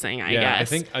balancing. I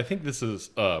guess. I think this is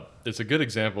it's a good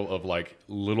example of like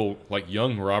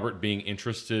young Robert being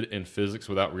interested in physics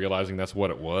without realizing that's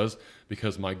what it was.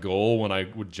 Because my goal when I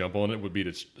would jump on it would be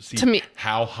to see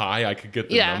how high I could get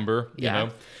the number, you know,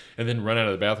 and then run out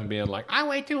of the bathroom being like, I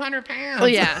weigh 200 pounds. Oh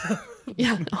yeah,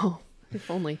 yeah. Oh, if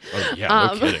only. Oh yeah,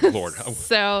 no kidding, Lord.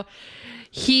 So.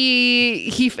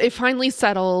 It finally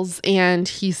settles, and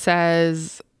he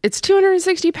says, "It's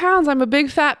 260 pounds. I'm a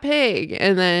big fat pig."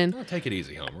 And then, take it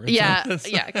easy, Homer. Yeah,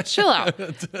 chill out.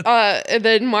 And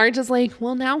then Marge is like,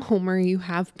 "Well, now Homer, you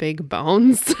have big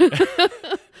bones."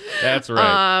 That's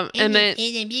right. And then,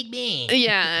 it's a big bang.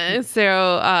 yeah.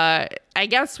 So I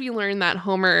guess we learned that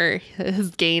Homer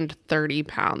has gained 30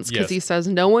 pounds because he says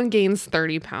no one gains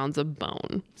 30 pounds of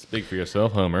bone. Speak for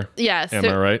yourself, Homer. Yeah. Am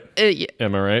I right? Yeah.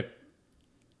 Am I right?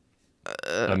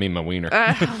 I mean my wiener.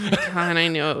 Oh my God, I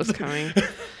knew it was coming.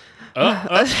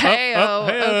 Hey-o.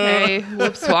 Okay.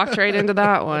 Whoops, walked right into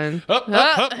that one.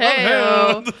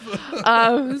 Hey-o.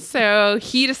 So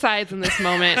he decides in this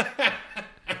moment.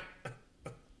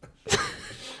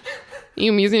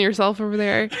 You amusing yourself over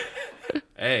there?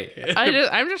 Hey.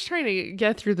 I'm just trying to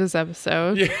get through this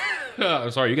episode. Yeah.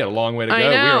 I'm sorry, you got a long way to go. I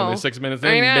know. We're only 6 minutes in,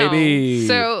 I know. baby.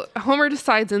 So Homer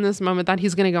decides in this moment that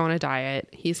he's going to go on a diet.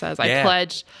 He says, I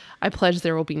pledge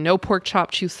there will be no pork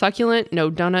chop too succulent,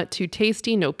 no donut too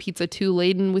tasty, no pizza too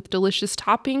laden with delicious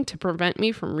topping to prevent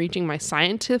me from reaching my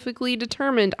scientifically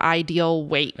determined ideal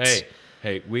weight.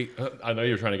 Hey, I know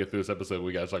you're trying to get through this episode.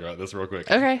 We got to talk about this real quick.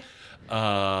 Okay.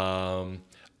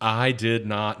 I did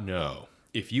not know.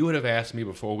 If you would have asked me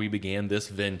before we began this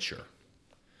venture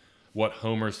what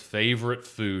Homer's favorite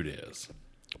food is,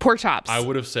 pork chops, I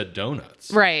would have said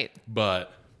donuts. Right.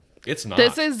 But it's not.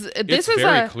 This is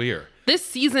very clear. This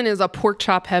season is a pork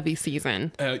chop heavy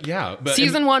season. Yeah. But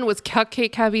season 1 was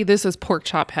cupcake heavy. This is pork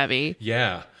chop heavy.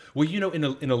 Yeah. Well, you know,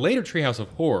 in a later Treehouse of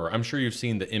Horror, I'm sure you've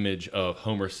seen the image of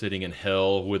Homer sitting in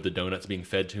hell with the donuts being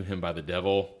fed to him by the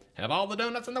devil. Have all the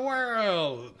donuts in the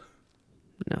world.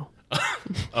 No.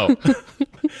 Oh.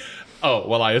 Oh,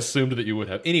 well, I assumed that you would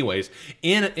have. Anyways,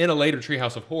 in a later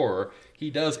Treehouse of Horror,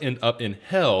 he does end up in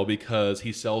hell because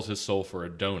he sells his soul for a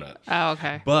donut. Oh,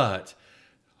 okay. But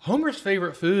Homer's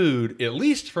favorite food, at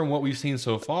least from what we've seen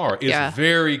so far, is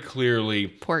very clearly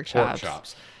pork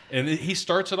chops. And he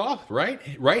starts it off right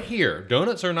here.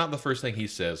 Donuts are not the first thing he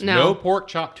says. No pork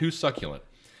chop too succulent.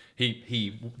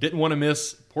 He didn't want to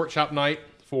miss pork chop night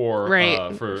for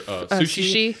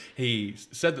sushi. He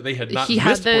said that they had not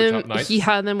missed pork chop nights. He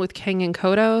had them with King and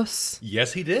Kodos.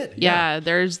 Yes, he did. Yeah,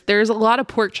 there's a lot of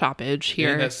pork choppage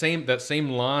here. And that same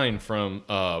line from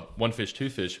One Fish, Two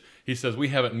Fish, he says, we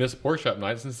haven't missed pork chop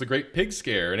night since the Great Pig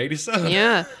Scare in '87.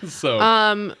 Yeah. So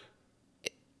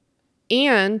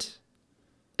and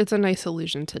it's a nice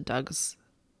allusion to Doug's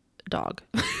dog.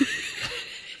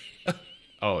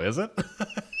 Oh, is it?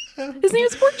 His name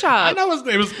is Pork Chop. I know his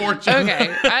name is Pork Chop.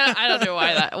 Okay. I don't know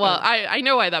why that. Well, I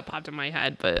know why that popped in my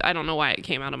head, but I don't know why it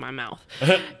came out of my mouth.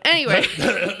 Anyway.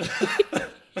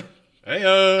 Hey,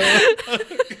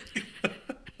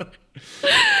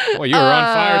 well, you were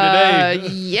on fire today.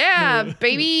 Yeah,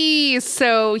 baby.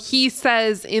 So he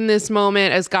says in this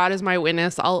moment, as God is my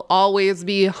witness, I'll always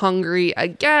be hungry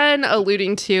again,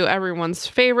 alluding to everyone's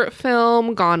favorite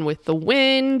film, Gone with the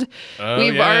Wind. Oh,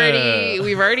 we've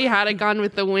already had a Gone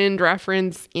with the Wind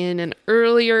reference in an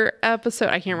earlier episode.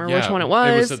 I can't remember which one it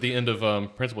was. It was at the end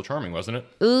of Principal Charming, wasn't it?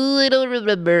 Little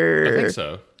remember. I think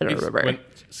so. I don't remember. When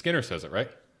Skinner says it, right?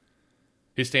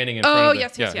 He's standing in front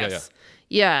of the... yes.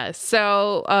 Yeah,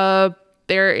 so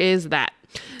there is that.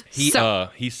 He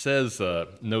says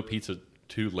no pizza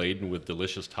too laden with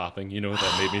delicious topping. You know what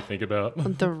that made me think about?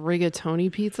 The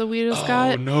rigatoni pizza we just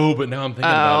got? Oh, no, but now I'm thinking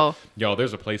about, y'all,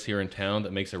 there's a place here in town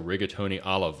that makes a rigatoni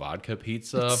a la vodka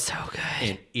pizza. It's so good.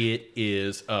 And it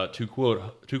is, to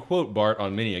quote Bart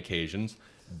on many occasions,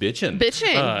 bitchin'.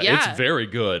 Yeah. It's very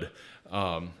good.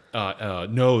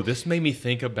 No, this made me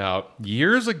think about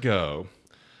years ago,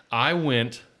 I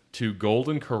went to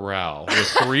Golden Corral with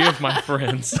 3 of my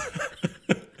friends.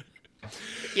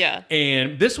 Yeah.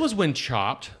 And this was when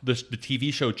Chopped, the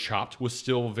TV show Chopped, was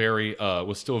still very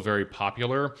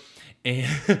popular.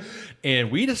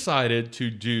 And we decided to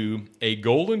do a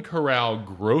Golden Corral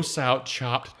gross out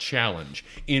Chopped challenge.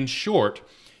 In short,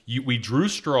 we drew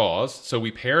straws, so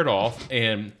we paired off,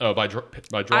 and by drawing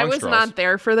straws. I was not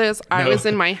there for this. I was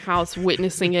in my house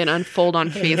witnessing it unfold on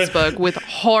Facebook with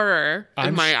horror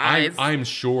in my eyes. I'm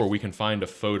sure we can find a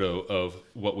photo of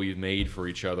what we've made for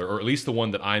each other, or at least the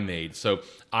one that I made. So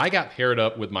I got paired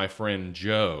up with my friend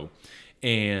Joe,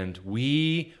 and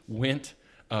we went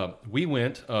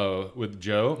with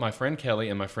Joe, my friend Kelly,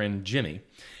 and my friend Jimmy.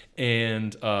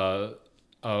 And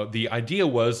the idea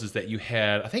was that you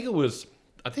had, I think it was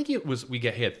we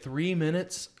had 3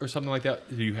 minutes or something like that.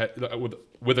 You had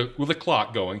with a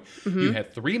clock going. You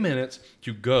had 3 minutes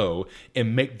to go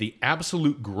and make the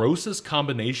absolute grossest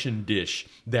combination dish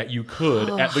that you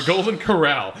could at the Golden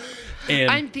Corral.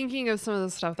 And I'm thinking of some of the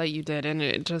stuff that you did, and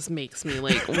it just makes me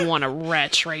like want to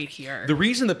retch right here. The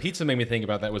reason the pizza made me think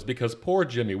about that was because poor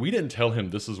Jimmy, we didn't tell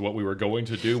him this is what we were going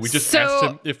to do. We just asked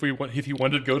him if he wanted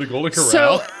to go to Golden Corral.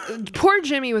 So poor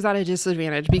Jimmy was at a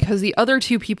disadvantage because the other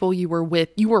two people you were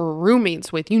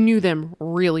roommates with. You knew them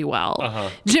really well.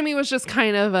 Jimmy was just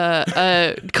kind of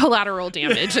a collateral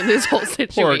damage in this whole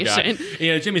situation. Poor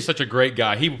guy. Jimmy's such a great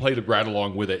guy. He played right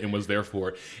along with it and was there for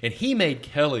it. And he made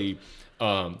Kelly.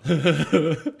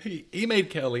 He made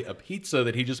Kelly a pizza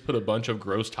that he just put a bunch of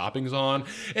gross toppings on,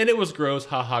 and it was gross,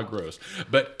 haha, gross.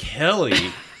 But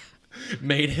Kelly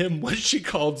made him what she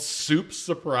called soup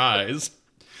surprise,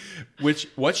 which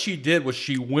what she did was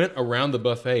she went around the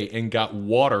buffet and got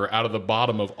water out of the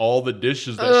bottom of all the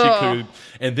dishes that she could,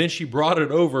 and then she brought it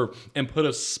over and put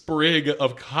a sprig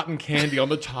of cotton candy on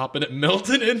the top, and it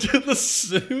melted into the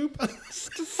soup. It's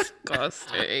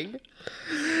disgusting.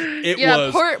 It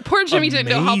was poor Jimmy amazing.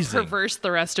 didn't know how perverse the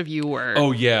rest of you were.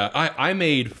 Oh yeah, I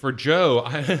made for Joe.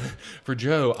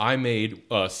 I made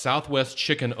Southwest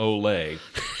chicken ole.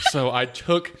 So I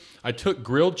took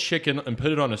grilled chicken and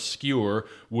put it on a skewer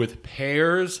with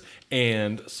pears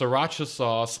and sriracha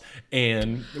sauce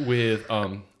and with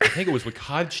I think it was with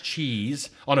cottage cheese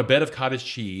on a bed of cottage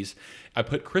cheese. I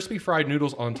put crispy fried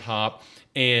noodles on top.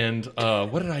 And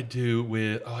what did I do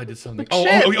with? I did something.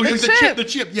 The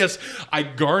chip. Yes, I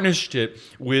garnished it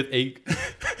with a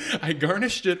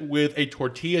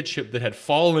tortilla chip that had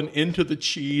fallen into the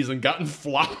cheese and gotten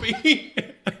floppy.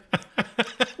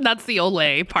 That's the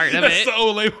ole part of That's the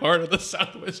ole part of the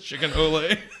Southwest chicken ole.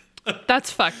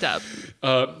 That's fucked up.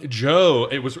 Joe,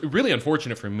 it was really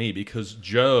unfortunate for me because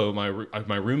Joe, my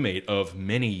roommate of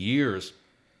many years.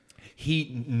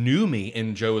 He knew me,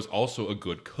 and Joe is also a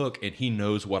good cook, and he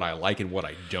knows what I like and what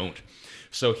I don't.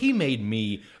 So he made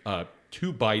me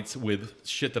 2 bites with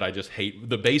shit that I just hate.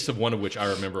 The base of one of which I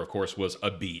remember, of course, was a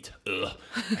beet. Ugh,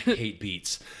 I hate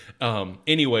beets.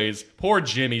 Anyways, poor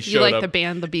Jimmy showed up. You like the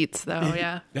band The Beats, though,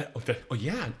 yeah. Oh,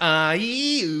 yeah.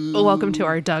 Welcome to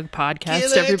our Doug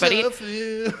podcast, everybody.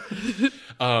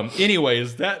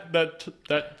 Anyways, that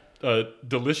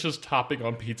delicious topping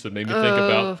on pizza made me think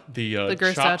about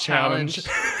the chop challenge.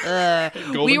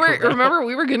 we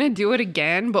were gonna do it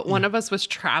again, but one of us was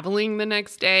traveling the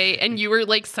next day, and you were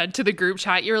like said to the group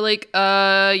chat, you're like,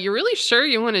 you're really sure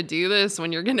you want to do this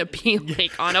when you're gonna be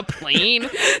like on a plane?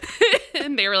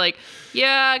 And they were like,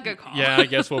 yeah, good call. Yeah, I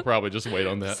guess we'll probably just wait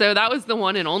on that. So that was the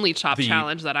one and only chop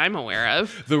challenge that I'm aware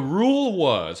of. The rule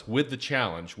with the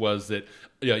challenge was that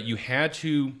you had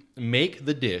to make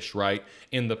the dish, right?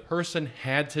 And the person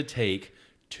had to take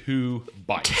 2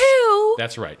 bites. 2?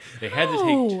 That's right. They had to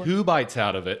take 2 bites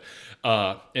out of it.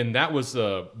 And that was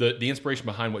the inspiration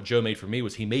behind what Joe made for me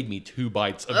was he made me 2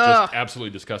 bites of just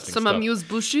absolutely disgusting stuff. Some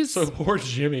amuse-bouches. So poor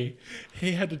Jimmy,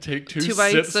 he had to take 2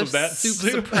 bites sips of that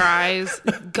soup. Surprise.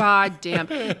 God damn.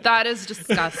 That is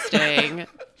disgusting.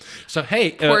 So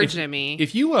hey, poor Jimmy.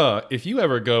 If you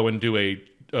ever go and do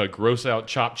a gross out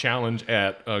chop challenge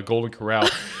at Golden Corral,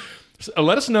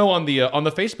 let us know on the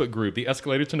Facebook group, the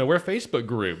Escalator to Nowhere Facebook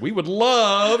group. We would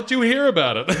love to hear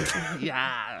about it.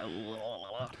 Yeah.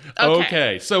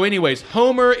 Okay. So anyways,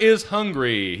 Homer is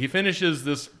hungry. He finishes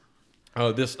this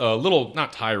little,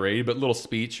 not tirade, but little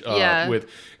speech with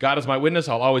God is my witness,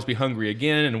 I'll always be hungry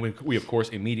again. And we of course,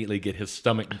 immediately get his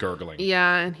stomach gurgling.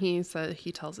 Yeah, and he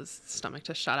tells his stomach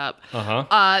to shut up.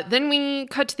 Then we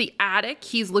cut to the attic.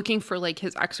 He's looking for like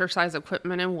his exercise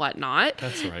equipment and whatnot.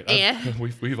 That's right. And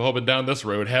we've all been down this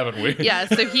road, haven't we? Yeah,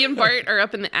 so he and Bart are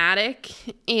up in the attic,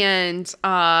 and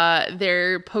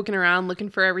they're poking around looking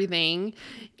for everything.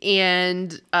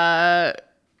 And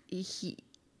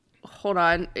hold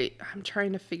on. I'm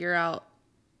trying to figure out.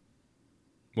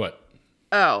 What?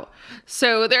 Oh,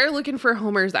 so they're looking for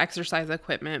Homer's exercise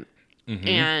equipment.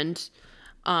 And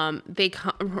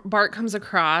Bart comes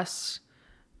across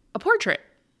a portrait.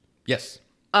 Yes.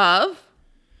 Of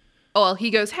Oh, well, he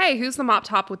goes, hey, who's the mop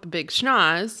top with the big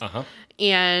schnoz?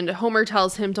 And Homer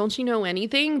tells him, don't you know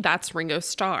anything? That's Ringo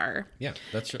Starr. Yeah,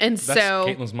 that's so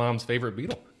Caitlin's mom's favorite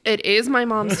Beatle. It is my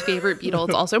mom's favorite Beatle.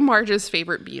 It's also Marge's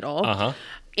favorite Beatle.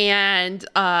 And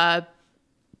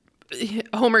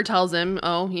Homer tells him,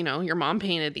 oh, you know, your mom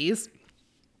painted these.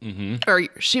 Or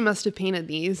she must have painted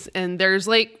these. And there's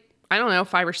like, I don't know,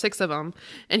 5 or 6 of them.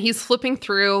 And he's flipping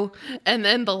through. And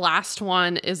then the last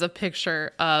one is a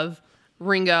picture of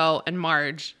Ringo and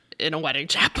Marge in a wedding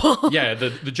chapel. Yeah,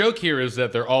 the joke here is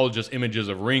that they're all just images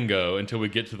of Ringo until we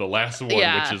get to the last one,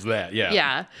 which is that.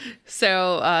 Yeah.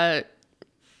 So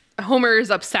Homer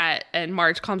is upset and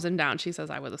Marge calms him down. She says,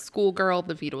 I was a schoolgirl.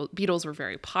 The Beatles were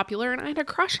very popular and I had a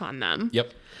crush on them.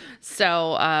 Yep.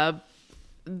 So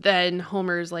then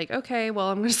Homer's like, okay, well,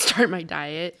 I'm going to start my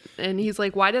diet. And he's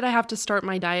like, why did I have to start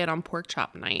my diet on pork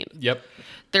chop night? Yep.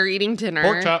 They're eating dinner.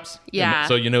 Pork chops. Yeah.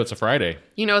 So you know it's a Friday.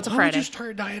 You know it's a Why Friday. would you start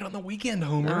a diet on the weekend,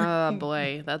 Homer? Oh,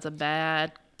 boy. That's a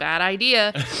bad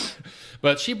idea.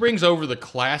 But she brings over the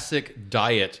classic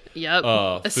diet. Yep.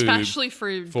 Especially for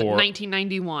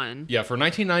 1991. Yeah, for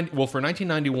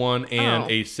 1991 and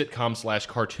a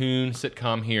sitcom/cartoon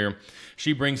sitcom here.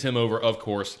 She brings him over, of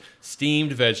course,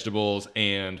 steamed vegetables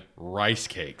and rice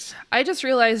cakes. I just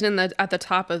realized at the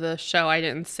top of the show, I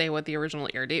didn't say what the original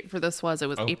air date for this was. It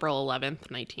was April 11th,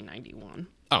 1991.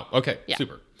 Oh, okay. Yeah.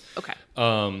 Super. Okay.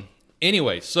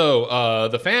 Anyway, so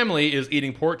the family is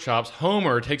eating pork chops.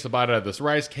 Homer takes a bite out of this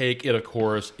rice cake. It, of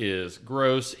course, is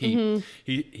gross. He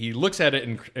looks at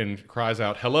it and cries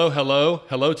out, hello, hello,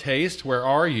 hello, taste, where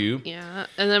are you? Yeah.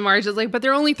 And then Marge is like, but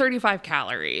they're only 35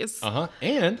 calories.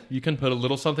 And you can put a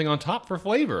little something on top for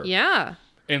flavor. Yeah.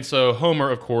 And so Homer,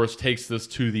 of course, takes this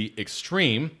to the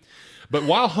extreme. But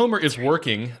while Homer is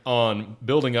working on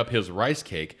building up his rice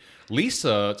cake,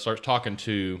 Lisa starts talking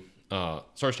to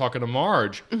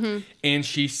Marge, and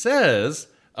she says,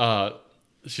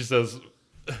 this is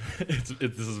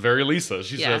very Lisa.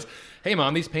 She says, "Hey,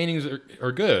 Mom, these paintings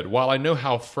are good. While I know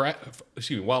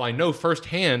while I know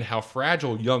firsthand how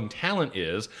fragile young talent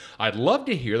is, I'd love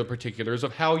to hear the particulars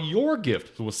of how your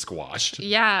gift was squashed."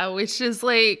 Yeah, which is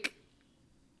like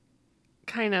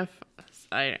kind of.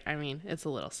 I mean, it's a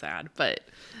little sad, but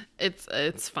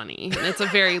it's funny. And it's a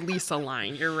very Lisa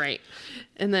line. You're right.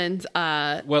 And then,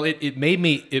 well, it made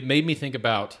me think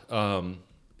about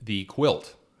the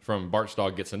quilt from Bart's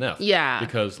Dog Gets an F. Yeah.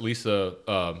 Because Lisa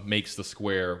makes the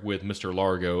square with Mr.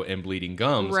 Largo and Bleeding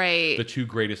Gums. Right. The two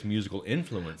greatest musical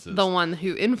influences. The one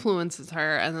who influences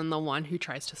her and then the one who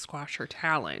tries to squash her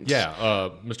talent. Yeah.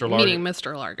 Mr. Largo. Meaning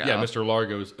Mr. Largo. Yeah, Mr.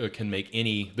 Largo can make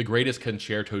the greatest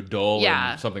concerto dull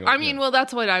and something like that. I mean, well,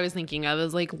 that's what I was thinking of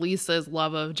is like Lisa's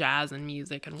love of jazz and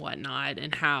music and whatnot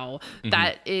and how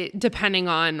that depending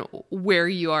on where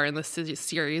you are in the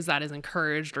series, that is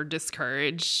encouraged or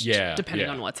discouraged. Depending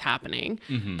on what's happening.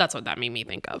 That's what that made me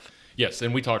think of. Yes,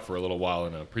 and we talked for a little while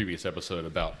in a previous episode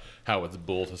about how it's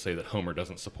bull to say that Homer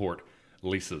doesn't support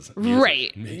Lisa's music.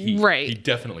 Right. He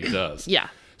definitely does. Yeah.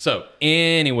 So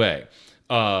anyway,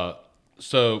 we get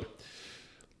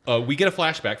a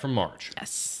flashback from Marge.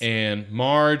 Yes. And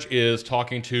Marge is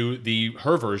talking to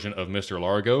her version of Mr.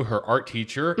 Largo, her art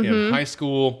teacher in high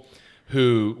school,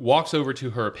 who walks over to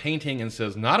her painting and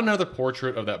says, "Not another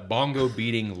portrait of that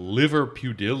bongo-beating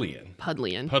Liverpudlian."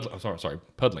 Pudlian.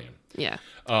 Yeah.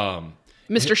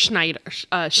 Mr.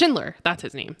 Schindler, that's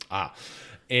his name.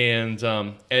 And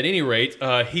at any rate,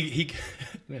 he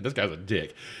man, this guy's a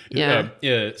dick.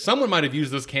 Yeah. Someone might have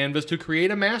used this canvas to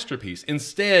create a masterpiece.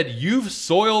 Instead, you've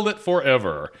soiled it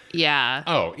forever. Yeah.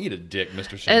 Oh, eat a dick,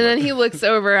 Mr. Schindler. And then he looks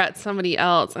over at somebody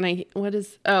else, and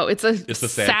it's the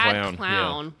sad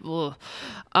clown.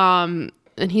 Yeah.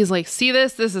 And he's like, "See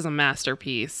this? This is a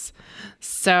masterpiece."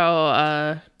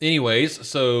 So, anyways,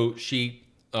 so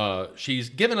she's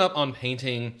given up on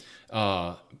painting.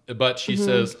 But she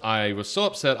says, "I was so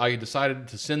upset I decided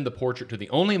to send the portrait to the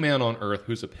only man on earth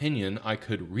whose opinion I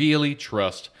could really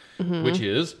trust, which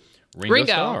is Ringo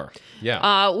Starr."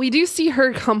 Yeah. We do see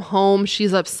her come home.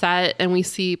 She's upset, and we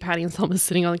see Patty and Selma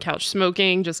sitting on the couch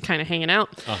smoking, just kind of hanging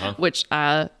out, which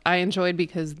I enjoyed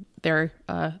because they're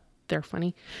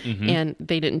funny, and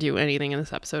they didn't do anything in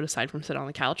this episode aside from sit on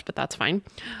the couch, but that's fine.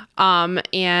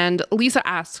 And Lisa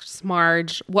asks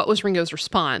Marge, "What was Ringo's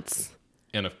response?"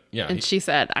 And she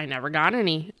said, "I never got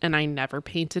any, and I never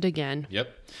painted again."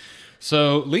 Yep.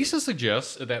 So Lisa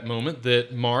suggests at that moment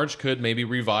that Marge could maybe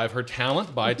revive her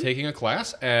talent by taking a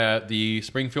class at the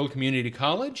Springfield Community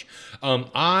College.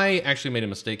 I actually made a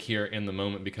mistake here in the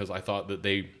moment because I thought that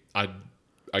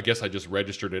I guess I just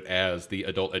registered it as the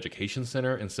Adult Education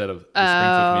Center instead of the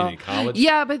Springfield Community College.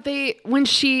 Yeah, but when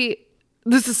she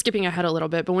this is skipping ahead a little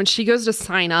bit, but when she goes to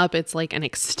sign up, it's like an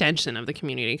extension of the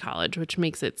community college, which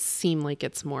makes it seem like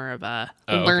it's more of a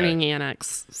learning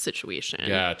annex situation.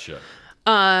 Gotcha.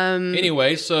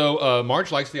 Anyway, so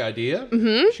Marge likes the idea.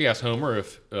 Mm-hmm. She asks Homer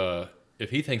if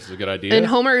he thinks it's a good idea. And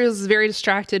Homer is very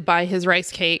distracted by his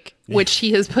rice cake, which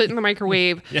he has put in the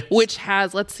microwave, yes. Which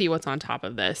has, let's see what's on top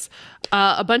of this.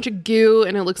 A bunch of goo,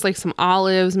 and it looks like some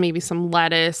olives, maybe some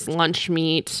lettuce, lunch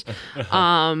meat.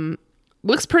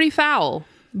 Looks pretty foul,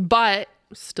 but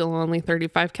still only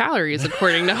 35 calories,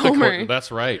 according to Homer.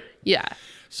 That's right. Yeah.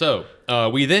 So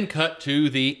we then cut to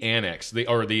the annex,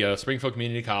 the Springfield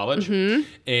Community College,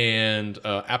 and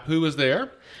Apu is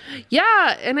there.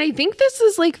 Yeah, and I think this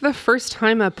is like the first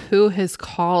time Apu has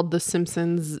called The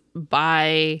Simpsons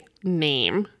by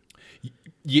name.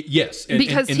 Yes.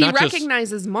 Because he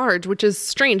recognizes Marge, which is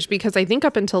strange because I think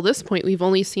up until this point, we've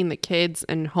only seen the kids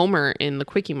and Homer in the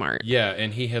Quickie Mart. Yeah,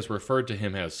 and he has referred to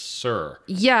him as Sir.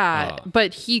 Yeah,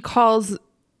 but he calls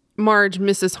Marge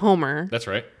Mrs. Homer. That's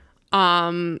right.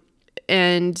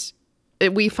 And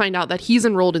we find out that he's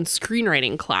enrolled in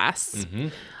screenwriting class.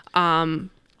 Mm-hmm.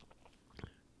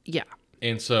 Yeah.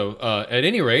 And so, at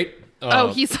any rate...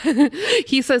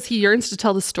 he says he yearns to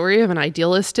tell the story of an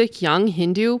idealistic young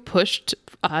Hindu pushed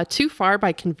too far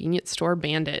by convenience store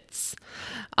bandits.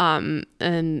 And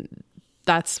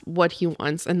that's what he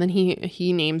wants. And then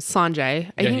he names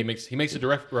Sanjay. He makes a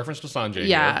direct reference to Sanjay.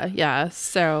 Yeah.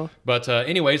 So, but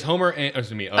anyways,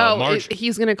 Marge.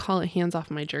 He's gonna call it "Hands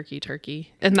Off My Jerky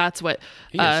Turkey," and that's what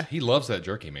he loves that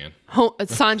jerky, man.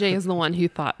 Sanjay is the one who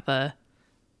thought the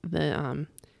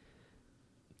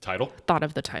title. Thought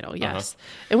of the title, yes.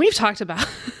 And we've talked about.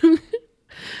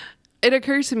 It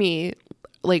occurred to me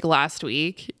like last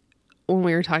week when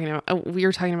we were talking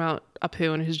about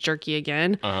Apu and his jerky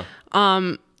again.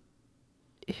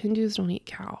 Hindus don't eat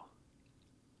cow.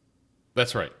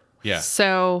 That's right. Yeah.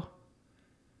 So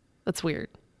that's weird.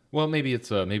 Well, maybe it's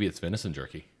venison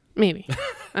jerky. Maybe.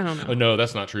 I don't know. Oh, no,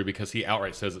 that's not true because he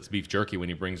outright says it's beef jerky when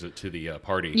he brings it to the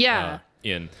party. Yeah.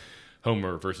 In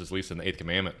Homer versus Lisa in the Eighth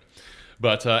Commandment.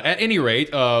 But at any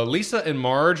rate, Lisa and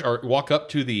Marge walk up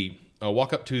to the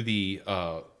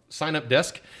sign-up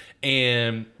desk,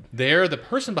 and there, the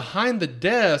person behind the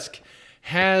desk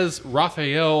has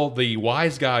Raphael, the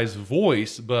wise guy's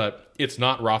voice, but it's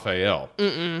not Raphael.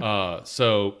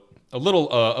 So a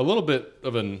little bit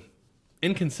of an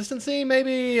inconsistency,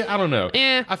 maybe. I don't know.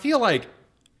 I feel like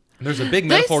there's a big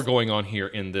metaphor going on here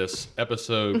in this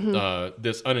episode,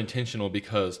 this unintentional,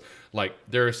 because like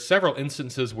there are several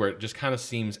instances where it just kind of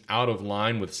seems out of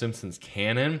line with Simpsons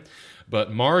canon, but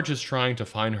Marge is trying to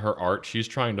find her art. She's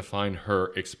trying to find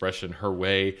her expression, her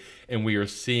way, and we are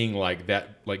seeing like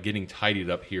that, like getting tidied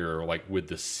up here, like with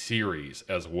the series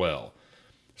as well.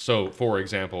 So, for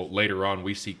example, later on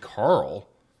we see Carl,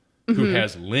 who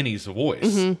has Lenny's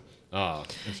voice, and so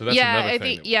that's another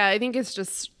thing. I think it's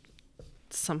just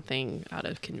something out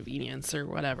of convenience or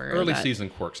whatever. Early season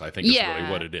quirks, I think, is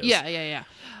really what it is. Yeah.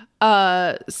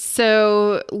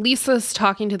 So Lisa's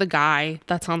talking to the guy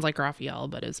that sounds like Raphael,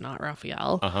 but is not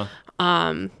Raphael.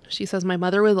 She says, "My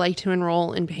mother would like to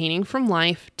enroll in Painting from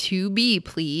Life 2B,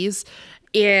 please."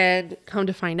 And come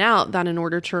to find out that in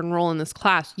order to enroll in this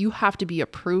class, you have to be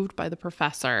approved by the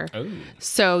professor. Oh.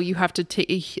 So you have to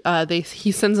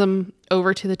he sends them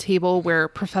over to the table where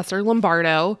Professor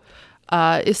Lombardo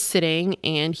is sitting,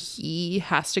 and he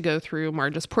has to go through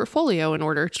Marge's portfolio in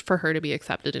order for her to be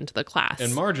accepted into the class.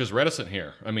 And Marge is reticent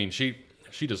here. I mean, she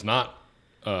does not.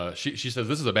 She says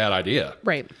this is a bad idea.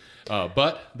 Right.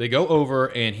 But they go over,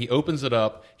 and he opens it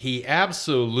up. He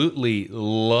absolutely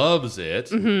loves it.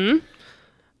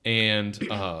 And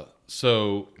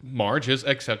so Marge is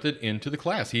accepted into the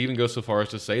class. He even goes so far as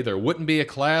to say there wouldn't be a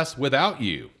class without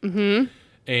you.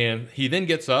 And he then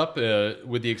gets up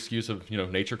with the excuse of,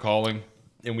 nature calling.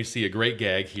 And we see a great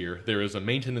gag here. There is a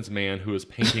maintenance man who is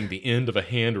painting the end of a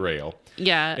handrail.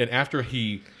 Yeah. And after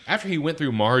he went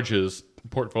through Marge's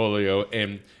portfolio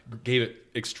and gave it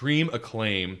extreme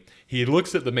acclaim, he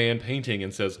looks at the man painting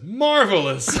and says,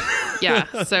 "Marvelous."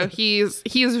 Yeah. So he's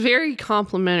very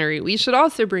complimentary. We should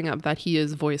also bring up that he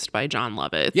is voiced by John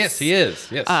Lovitz. Yes, he is.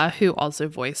 Yes. Who also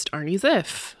voiced Arnie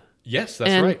Ziff. Yes, that's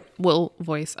and right. Will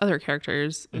voice other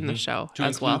characters in the show to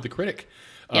as well. The critic,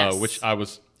 yes. Which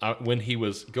when he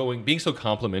was being so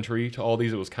complimentary to all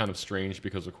these, it was kind of strange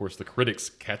because, of course, the critic's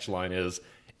catchline is,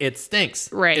 "It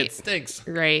stinks." Right. It stinks.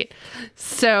 Right.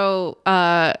 So,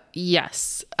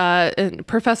 yes. And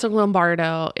Professor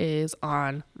Lombardo is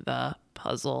on the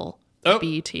puzzle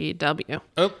BTW.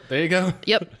 Oh, there you go.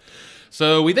 Yep.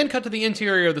 So we then cut to the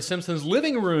interior of the Simpsons'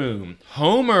 living room.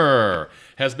 Homer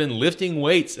has been lifting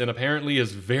weights and apparently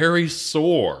is very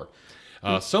sore.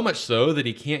 So much so that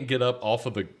he can't get up off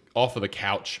of the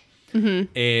couch.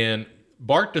 And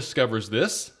Bart discovers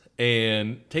this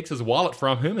and takes his wallet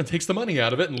from him and takes the money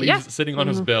out of it and leaves it sitting on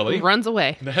his belly. Runs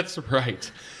away. That's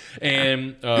right.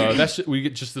 And we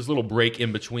get just this little break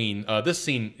in between. This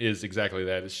scene is exactly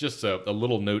that. It's just a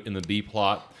little note in the B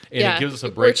plot, and it gives us a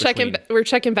break. We're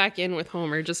checking back in with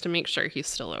Homer just to make sure he's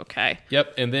still okay.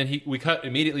 Yep, and then we cut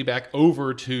immediately back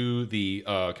over to the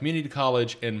community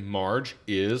college, and Marge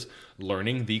is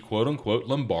learning the quote-unquote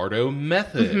Lombardo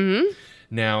method.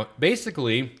 Now,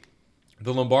 basically,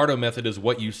 the Lombardo method is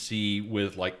what you see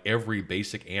with like every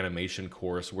basic animation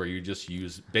course where you just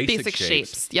use basic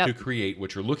shapes to create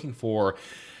what you're looking for.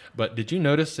 But did you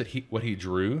notice that what he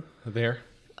drew there?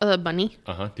 A bunny.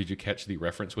 Did you catch the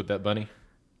reference with that bunny?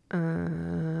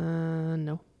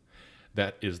 No.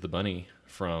 That is the bunny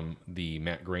from the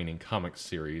Matt Groening comics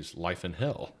series Life in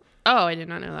Hell. Oh, I did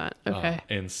not know that. Okay.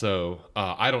 And so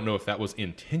I don't know if that was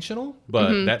intentional,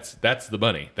 but that's the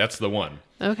bunny. That's the one.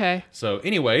 Okay. So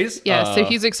anyways. Yeah, so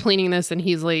he's explaining this and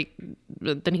he's like,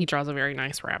 then he draws a very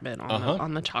nice rabbit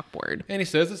on the chalkboard. And he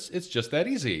says it's just that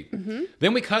easy.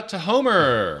 Then we cut to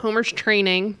Homer. Homer's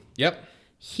training. Yep.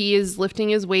 He is lifting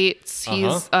his weights.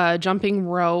 He's jumping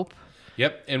rope.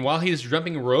 Yep. And while he's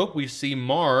jumping rope, we see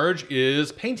Marge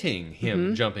is painting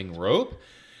him jumping rope.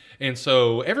 And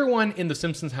so everyone in the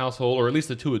Simpsons household, or at least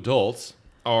the two adults,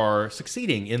 are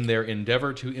succeeding in their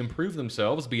endeavor to improve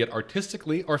themselves, be it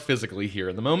artistically or physically here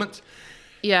in the moment.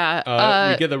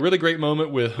 Yeah. We get a really great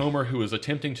moment with Homer, who is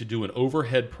attempting to do an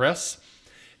overhead press.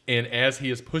 And as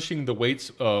he is pushing the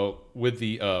weights with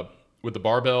the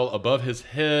barbell above his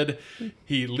head,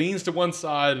 he leans to one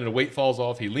side and a weight falls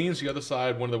off. He leans to the other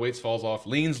side, one of the weights falls off,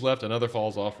 leans left, another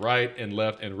falls off, right and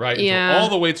left and right until all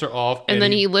the weights are off. And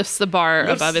then he lifts the bar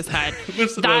above his head.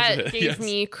 That gave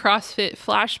me CrossFit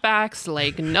flashbacks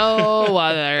like no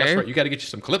other. That's right. You got to get you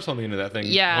some clips on the end of that thing,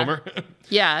 Homer.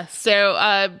 Yeah.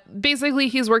 So basically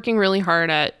he's working really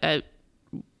hard at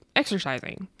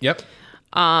exercising. Yep.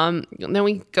 Then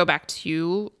we go back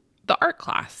to the art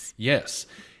class. Yes.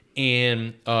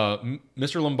 And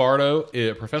Mr. Lombardo,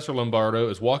 Professor Lombardo,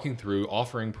 is walking through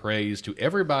offering praise to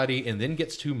everybody and then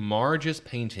gets to Marge's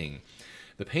painting.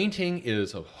 The painting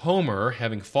is of Homer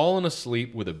having fallen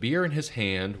asleep with a beer in his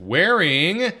hand,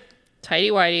 wearing... tighty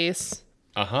whities.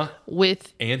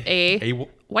 With a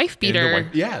wife beater.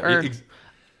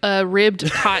 A ribbed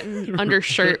cotton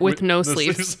undershirt with no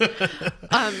sleeves.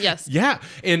 Yes. Yeah.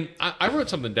 And I wrote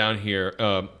something down here.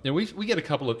 And we get a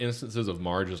couple of instances of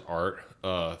Marge's art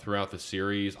throughout the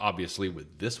series, obviously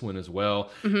with this one as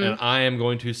well. And I am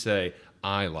going to say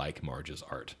I like Marge's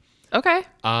art. Okay.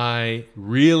 I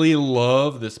really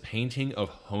love this painting of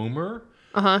Homer.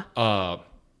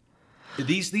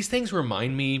 These things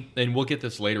remind me, and we'll get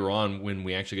this later on when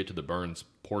we actually get to the Burns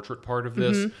portrait part of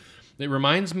this. It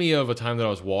reminds me of a time that I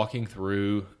was walking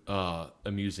through a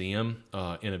museum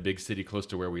in a big city close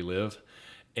to where we live,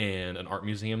 and an art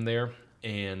museum there.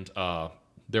 And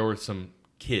there were some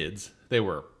kids. They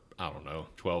were, I don't know,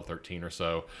 12, 13 or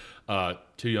so.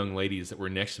 Two young ladies that were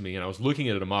next to me, and I was looking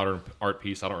at a modern art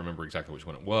piece. I don't remember exactly which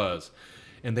one it was.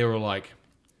 And they were like,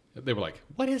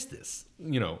 what is this?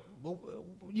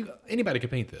 Anybody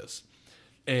could paint this.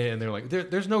 And they're like,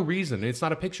 there's no reason. It's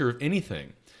not a picture of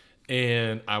anything.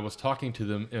 And I was talking to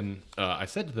them, and I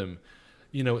said to them,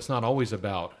 it's not always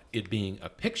about it being a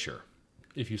picture.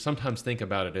 If you sometimes think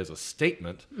about it as a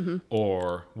statement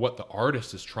or what the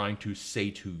artist is trying to say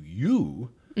to you,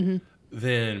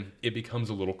 then it becomes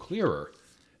a little clearer.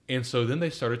 And so then they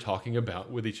started talking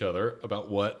with each other about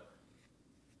what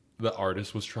the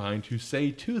artist was trying to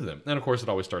say to them. And of course, it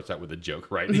always starts out with a joke,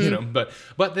 right?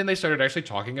 But then they started actually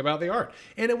talking about the art,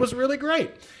 and it was really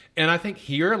great. And I think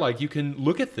here, like, you can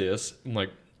look at this, like,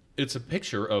 it's a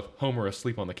picture of Homer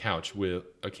asleep on the couch with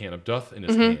a can of Duff in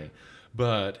his hand,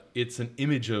 but it's an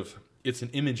image of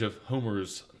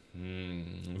Homer's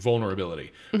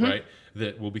vulnerability, right?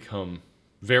 That will become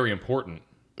very important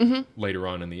later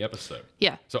on in the episode.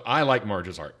 Yeah. So I like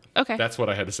Marge's art. Okay. That's what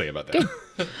I had to say about that.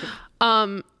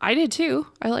 I did too.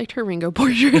 I liked her Ringo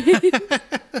portrait.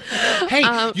 Hey,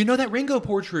 that Ringo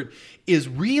portrait is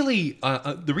really,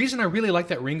 the reason I really like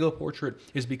that Ringo portrait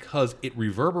is because it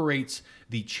reverberates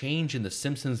the change in The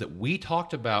Simpsons that we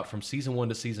talked about from season 1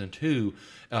 to season 2,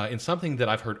 in something that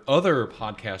I've heard other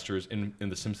podcasters in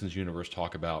the Simpsons universe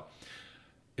talk about.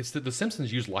 It's that The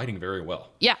Simpsons use lighting very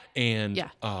well. Yeah. And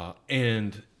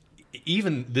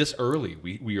even this early,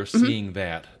 we are seeing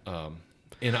that,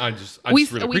 and I just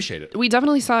really appreciate it. We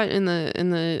definitely saw it in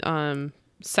the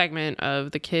segment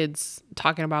of the kids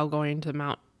talking about going to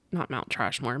Mount not Mount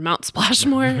Trashmore, Mount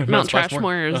Splashmore. Mount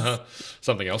Trashmore is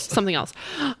something else. something else.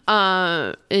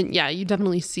 And yeah, you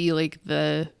definitely see like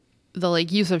the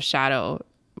like use of shadow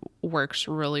works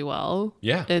really well.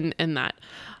 Yeah. In that.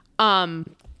 I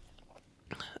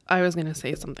was gonna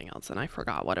say something else and I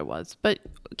forgot what it was, but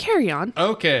carry on.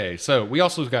 Okay, so we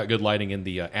also got good lighting in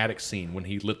the attic scene when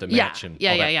he lit the match and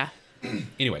all that. Yeah.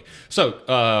 Anyway,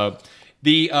 so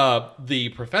the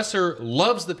professor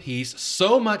loves the piece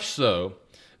so much so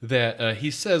that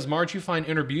he says, Marge, you find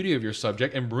inner beauty of your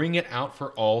subject and bring it out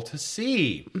for all to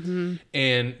see. Mm-hmm.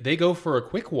 And they go for a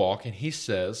quick walk, and he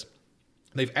says,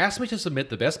 they've asked me to submit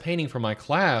the best painting for my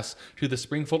class to the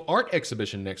Springfield Art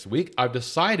Exhibition next week. I've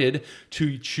decided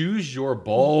to choose your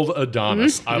bald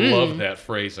Adonis. Mm-hmm. I love that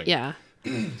phrasing. Yeah.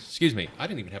 Excuse me. I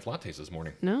didn't even have lattes this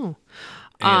morning. No.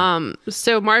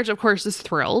 So Marge, of course, is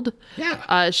thrilled.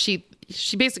 Yeah. She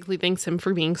basically thanks him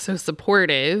for being so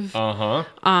supportive.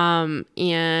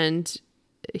 And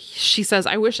she says,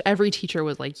 I wish every teacher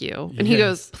was like you. And he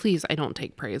goes, please, I don't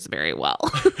take praise very well.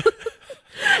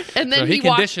 And then so he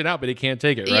can dish it out, but he can't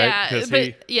take it,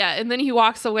 right? Yeah, and then he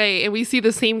walks away, and we see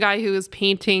the same guy who is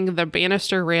painting the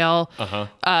banister rail,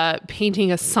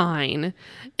 painting a sign,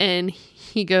 and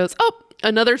he goes, "Oh,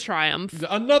 another triumph!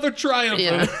 Another triumph!"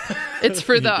 Yeah, it's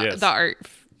for the art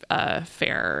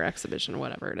fair or exhibition,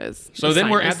 whatever it is. So then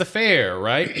we're at the fair,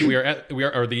 right? we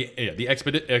are the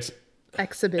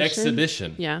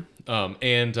exhibition. Yeah.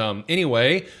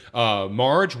 Anyway,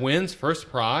 Marge wins first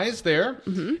prize there,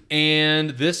 mm-hmm.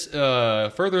 and this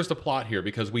furthers the plot here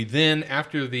because we then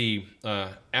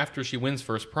after she wins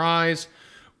first prize,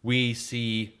 we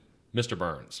see Mr.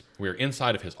 Burns. We're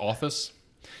inside of his office,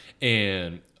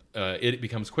 and it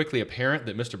becomes quickly apparent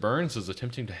that Mr. Burns is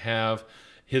attempting to have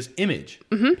his image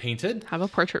painted, have a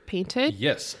portrait painted.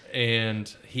 Yes,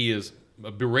 and he is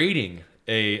berating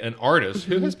an artist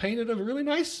who has painted a really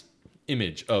nice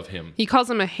image of him. He calls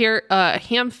him a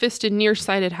ham-fisted,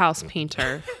 nearsighted house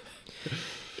painter.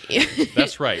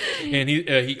 That's right. And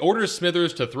he orders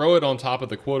Smithers to throw it on top of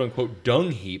the quote-unquote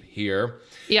dung heap here.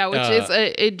 Yeah, which is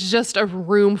it's just a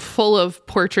room full of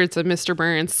portraits of Mr.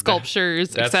 Burns,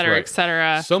 sculptures, et cetera, et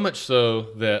cetera. So much so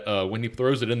that when he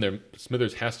throws it in there,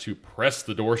 Smithers has to press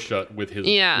the door shut with his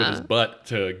butt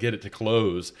to get it to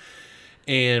close.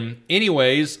 And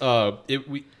anyways,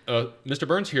 Mr.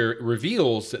 Burns here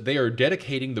reveals that they are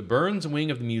dedicating the Burns wing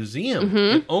of the museum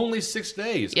in only 6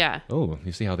 days. Yeah. Oh,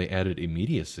 you see how they added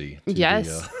immediacy to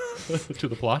to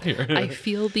the plot here. I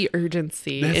feel the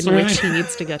urgency which he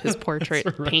needs to get his portrait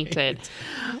painted.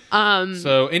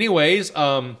 So anyways,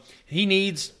 he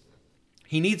needs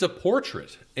a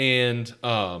portrait. And,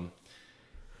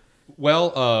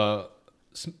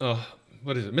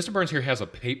 what is it? Mr. Burns here has a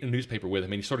newspaper with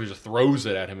him, and he sort of just throws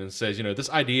it at him and says, this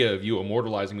idea of you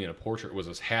immortalizing me in a portrait was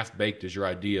as half-baked as your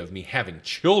idea of me having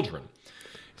children.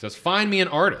 He says, find me an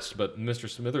artist. But Mr.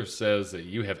 Smithers says that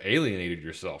you have alienated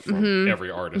yourself from every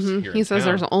artist here He says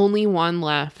there's only one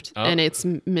left, and it's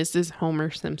Mrs. Homer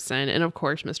Simpson. And of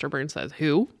course, Mr. Burns says,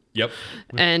 who? Yep.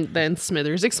 And then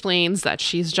Smithers explains that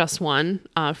she's just won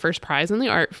first prize in the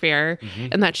art fair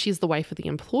and that she's the wife of the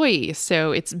employee.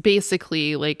 So it's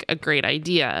basically like a great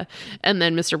idea. And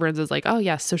then Mr. Burns is like, oh,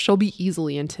 yes, so she'll be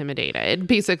easily intimidated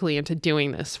basically into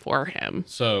doing this for him.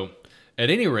 So at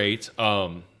any rate,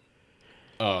 Mr.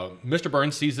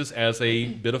 Burns sees this as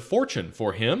a bit of fortune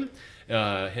for him.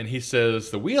 And he says,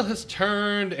 the wheel has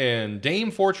turned and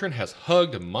Dame Fortune has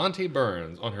hugged Monty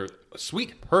Burns on her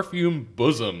sweet perfume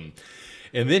bosom.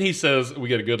 And then he says, we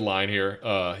get a good line here.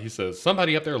 He says,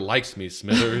 somebody up there likes me,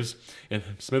 Smithers. And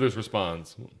Smithers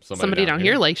responds, somebody down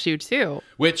here likes you too.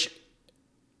 Which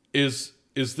is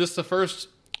this the first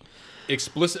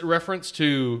explicit reference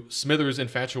to Smithers'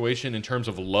 infatuation in terms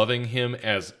of loving him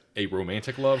as a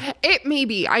romantic love? It may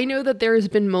be. I know that there's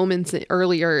been moments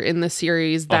earlier in the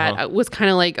series that was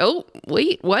kind of like, oh,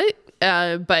 wait, what?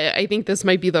 But I think this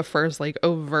might be the first like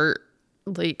overt,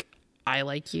 like, I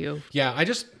like you. Yeah, I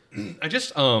just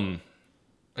all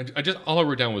I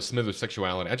wrote down was Smithers'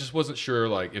 sexuality. I just wasn't sure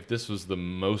like if this was the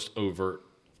most overt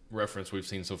reference we've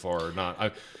seen so far or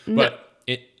not.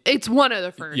 It's one of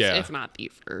the first, if not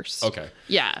the first. Okay.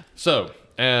 Yeah. So,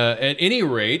 at any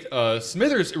rate,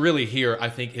 Smithers really here, I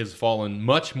think, has fallen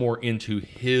much more into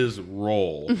his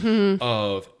role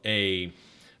of a...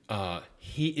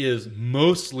 he is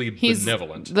mostly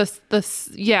benevolent.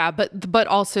 But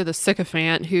also the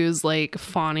sycophant who's like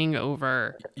fawning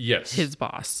over his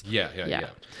boss. Yeah.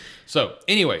 So,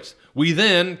 anyways, we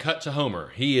then cut to Homer.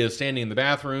 He is standing in the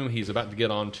bathroom. He's about to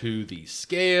get onto the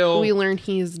scale. We learned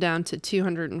he's down to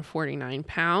 249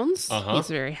 pounds. He's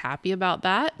very happy about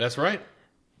that. That's right.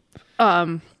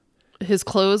 his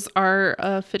clothes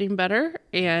are fitting better,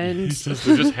 and He says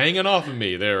they're just hanging off of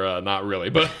me. They're not really,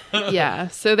 but yeah.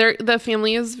 So the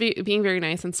family is being very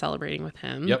nice and celebrating with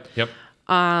him. Yep.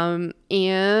 And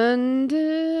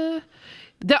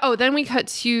then we cut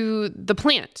to the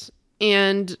plant,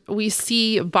 and we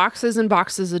see boxes and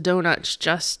boxes of donuts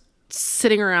just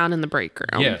sitting around in the break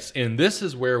room. Yes, and this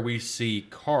is where we see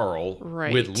Carl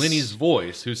with Lenny's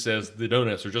voice, who says the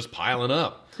donuts are just piling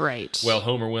up. Right. Well,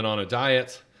 Homer went on a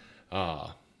diet.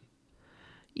 Homer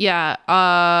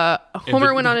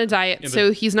went on a diet,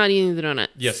 so he's not eating the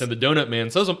donuts. Yes, and the donut man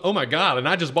says, "Oh my God!" And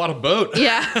I just bought a boat.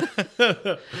 Yeah.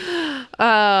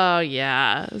 Oh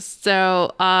yeah.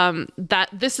 So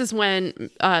this is when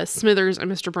Smithers and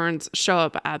Mr. Burns show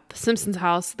up at the Simpsons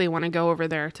house. They want to go over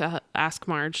there to ask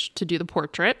Marge to do the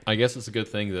portrait. I guess it's a good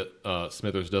thing that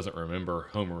Smithers doesn't remember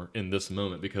Homer in this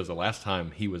moment, because the last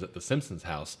time he was at the Simpsons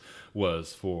house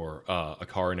was for a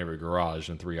car in every garage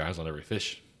and 3 eyes on every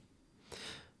fish.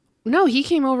 No, he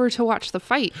came over to watch the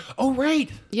fight. Oh, right.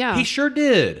 Yeah. He sure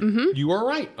did. Mm-hmm. You are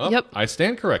right. Oh, yep. I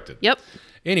stand corrected. Yep.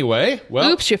 Anyway,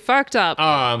 well. Oops, you fucked up. Oh,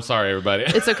 I'm sorry, everybody.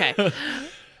 It's okay.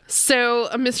 So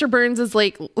Mr. Burns is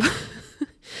like,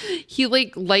 he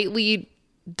like lightly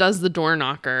does the door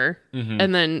knocker,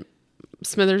 and then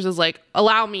Smithers is like,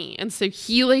 allow me. And so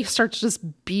he like starts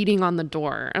just beating on the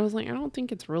door. I was like, I don't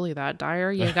think it's really that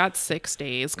dire. You got 6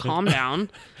 days. Calm down.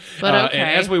 But okay.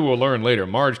 And as we will learn later,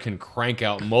 Marge can crank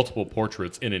out multiple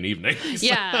portraits in an evening.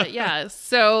 Yeah.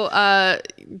 So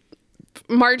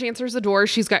Marge answers the door.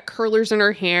 She's got curlers in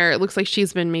her hair. It looks like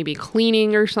she's been maybe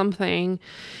cleaning or something.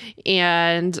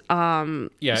 And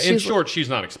in short, she's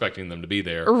not expecting them to be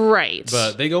there. Right.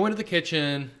 But they go into the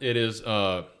kitchen. It is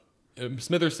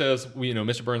Smithers says,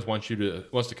 Mr. Burns wants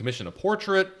to commission a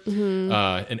portrait,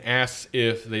 and asks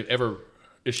if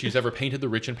she's ever painted the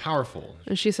rich and powerful.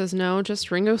 And she says, no, just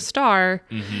Ringo Starr.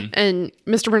 Mm-hmm. And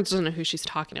Mr. Burns doesn't know who she's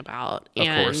talking about. Of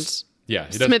course. Yeah.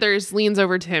 Smithers leans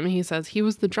over to him and he says he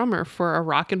was the drummer for a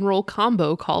rock and roll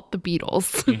combo called the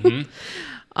Beatles.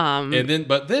 Mm-hmm.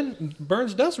 But then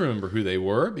Burns does remember who they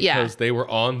were, because they were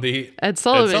on the Ed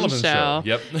Sullivan show.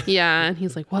 Yep. Yeah, and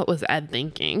he's like, "What was Ed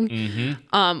thinking?"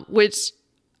 Mm-hmm. Which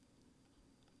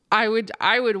I would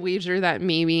wager that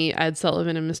maybe Ed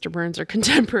Sullivan and Mr. Burns are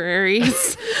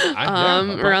contemporaries,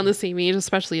 around the same age,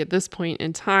 especially at this point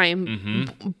in time.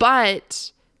 Mm-hmm.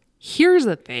 But here's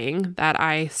the thing that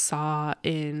I saw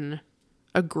in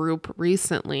a group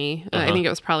recently. I think it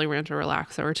was probably Rancho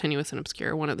Relaxo or Tenuous and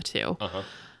Obscure, one of the two.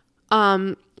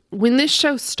 When this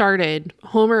show started,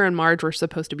 Homer and Marge were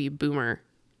supposed to be Boomer,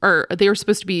 or they were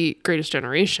supposed to be Greatest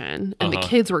Generation, and the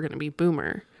kids were going to be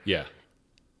Boomer. Yeah.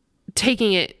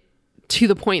 Taking it to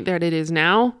the point that it is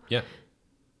now. Yeah.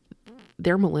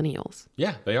 They're millennials.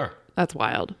 Yeah, they are. That's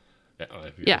wild.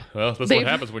 Yeah. Well, that's what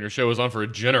happens when your show is on for a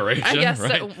generation. I guess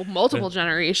right? so, multiple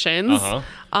generations.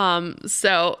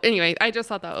 So anyway, I just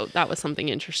thought that was something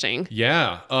interesting.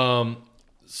 Yeah.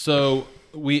 So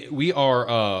we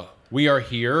are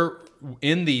here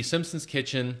in the Simpsons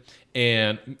kitchen,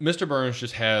 and Mr. Burns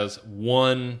just has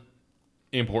one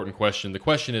important question. The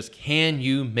question is, can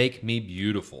you make me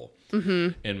beautiful?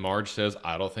 Mm-hmm. And Marge says,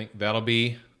 I don't think that'll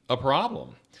be a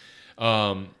problem.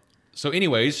 So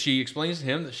anyways, she explains to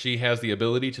him that she has the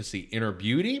ability to see inner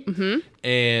beauty,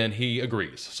 and he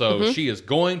agrees. So she is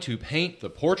going to paint the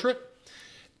portrait,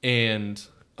 and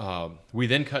we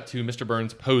then cut to Mr.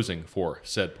 Burns posing for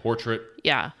said portrait.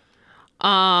 Yeah.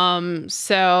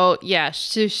 So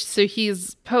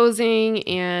he's posing,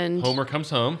 and Homer comes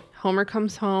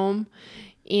home,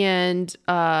 and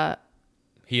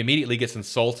he immediately gets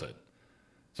insulted.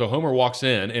 So Homer walks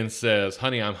in and says,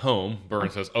 honey, I'm home.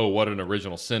 Burns says, oh, what an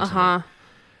original sentiment.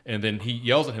 And then he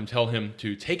yells at him, tell him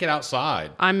to take it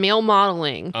outside. I'm male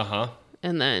modeling.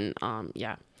 And then,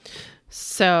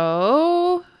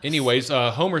 So anyways,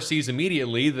 Homer sees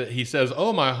immediately that he says,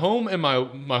 oh, my home and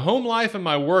my home life and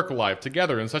my work life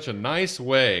together in such a nice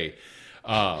way.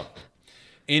 So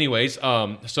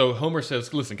Homer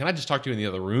says, listen, can I just talk to you in the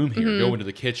other room here? Go into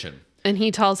the kitchen. And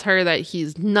he tells her that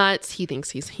he's nuts. He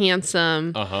thinks he's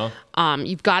handsome.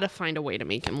 You've got to find a way to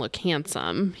make him look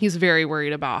handsome. He's very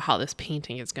worried about how this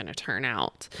painting is going to turn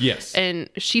out. Yes. And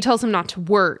she tells him not to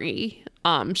worry.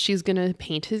 She's going to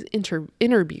paint his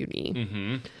inner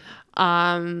beauty.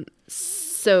 But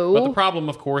the problem,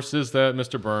 of course, is that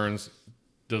Mr. Burns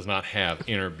does not have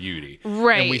inner beauty.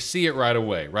 Right. And we see it right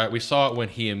away, right? We saw it when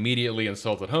he immediately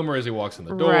insulted Homer as he walks in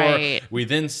the door. Right. We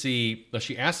then see,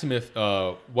 she asked him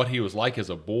what he was like as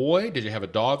a boy. Did you have a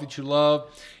dog that you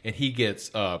loved? And he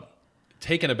gets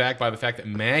taken aback by the fact that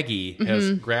Maggie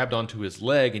has grabbed onto his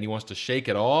leg and he wants to shake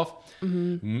it off.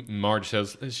 Marge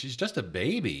says, she's just a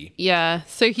baby. Yeah.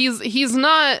 So he's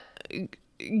not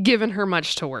given her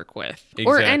much to work with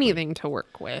or anything to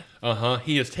work with.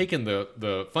 He has taken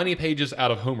the funny pages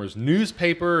out of Homer's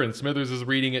newspaper and Smithers is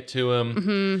reading it to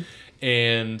him.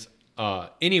 And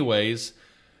anyways,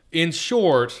 in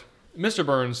short, Mr.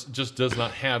 Burns just does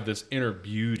not have this inner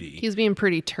beauty. He's being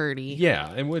pretty turdy.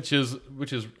 Yeah, and which is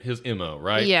his MO,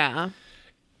 right? Yeah.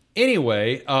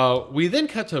 Anyway, we then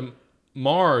cut to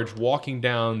Marge walking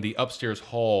down the upstairs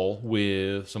hall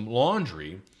with some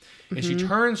laundry, and she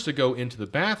turns to go into the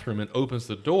bathroom and opens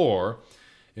the door,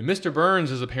 and Mr. Burns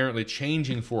is apparently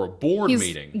changing for a board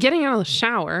meeting. Getting out of the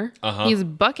shower. He's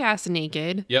buck-ass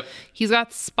naked. Yep. He's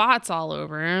got spots all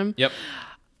over him. Yep.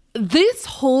 This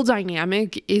whole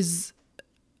dynamic it's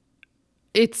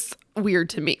weird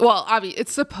to me. Well, obviously,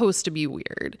 it's supposed to be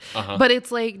weird. But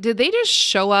it's like, did they just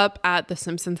show up at the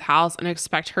Simpsons house and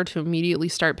expect her to immediately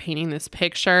start painting this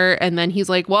picture? And then he's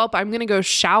like, well, I'm going to go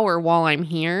shower while I'm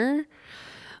here.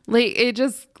 Like, it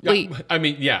just... Like, I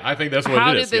mean, yeah, I think that's what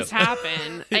how it is. How did this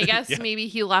happen? I guess maybe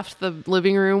he left the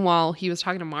living room while he was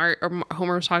talking to Marge, or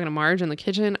Homer was talking to Marge in the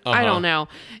kitchen. I don't know.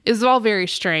 It's all very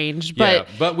strange. But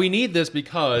but we need this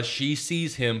because she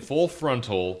sees him full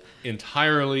frontal,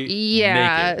 entirely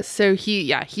naked. So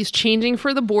he's changing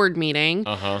for the board meeting.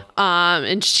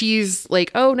 And she's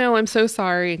like, oh no, I'm so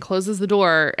sorry, and closes the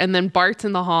door. And then Bart's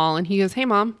in the hall and he goes, hey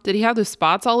mom, did he have those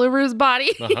spots all over his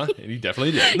body? And he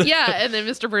definitely did. Yeah. And then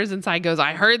Mr. Burns inside goes,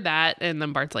 I heard that. And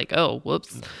then Bart's like, oh,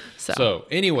 whoops. So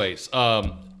anyways,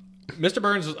 Mr.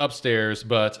 Burns is upstairs,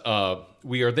 but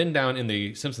we are then down in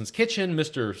the Simpsons kitchen.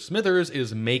 Mr. Smithers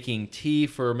is making tea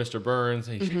for Mr. Burns.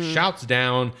 And he shouts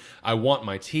down, I want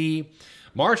my tea.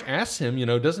 Marge asks him,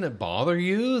 doesn't it bother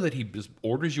you that he just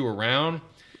orders you around?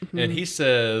 And he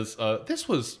says,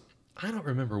 I don't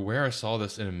remember where I saw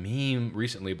this in a meme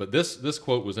recently, but this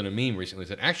quote was in a meme recently. It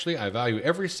said, actually, I value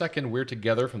every second we're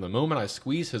together from the moment I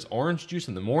squeeze his orange juice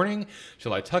in the morning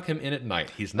till I tuck him in at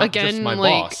night. He's not just my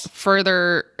boss.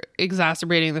 Further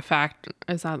exacerbating the fact,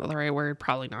 is that the right word?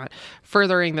 Probably not.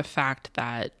 Furthering the fact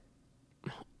that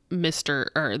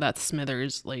that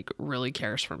Smithers really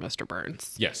cares for Mr.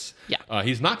 Burns. Yes. Yeah.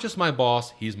 He's not just my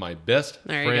boss. He's my best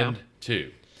friend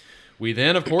too. We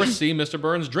then, of course, see Mr.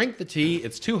 Burns drink the tea.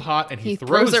 It's too hot, and he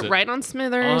throws it right on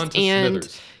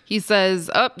Smithers. He says,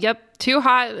 oh, yep, too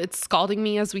hot. It's scalding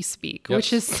me as we speak,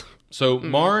 which is... So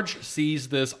Marge sees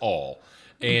this all,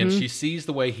 and she sees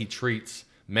the way he treats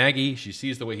Maggie. She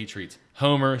sees the way he treats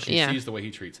Homer. She sees the way he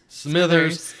treats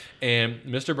Smithers. And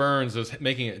Mr. Burns is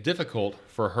making it difficult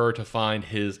for her to find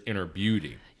his inner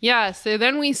beauty. Yeah, so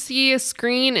then we see a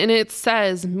screen and it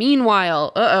says,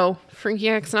 meanwhile, Frankie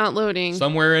X not loading.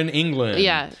 Somewhere in England.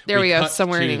 Yeah, there we go,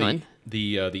 somewhere in England.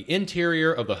 The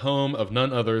interior of the home of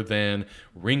none other than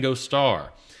Ringo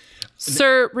Starr.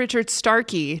 Sir Richard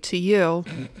Starkey, to you.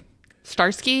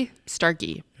 Starsky?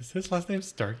 Starkey. Is his last name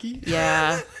Starkey?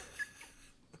 Yeah.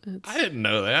 I didn't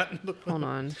know that. Hold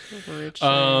on.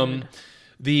 Richard.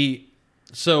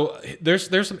 So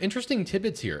there's some interesting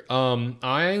tidbits here.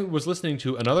 I was listening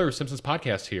to another Simpsons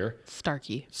podcast here.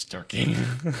 Starkey.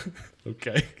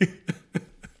 Okay.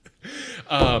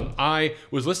 I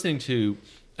was listening to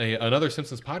another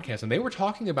Simpsons podcast, and they were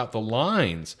talking about the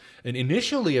lines. And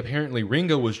initially, apparently,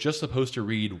 Ringo was just supposed to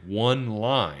read one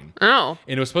line. Oh.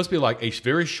 And it was supposed to be like a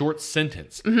very short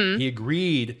sentence. He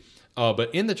agreed,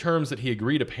 but in the terms that he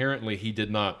agreed, apparently, he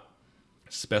did not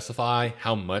specify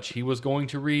how much he was going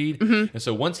to read. And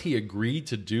so once he agreed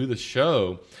to do the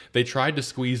show, they tried to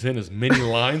squeeze in as many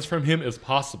lines from him as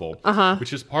possible,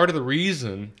 which is part of the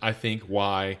reason, I think,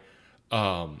 why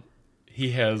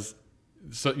he has...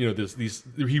 So,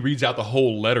 he reads out the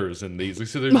whole letters in these.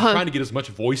 So they're trying to get as much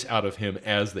voice out of him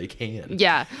as they can.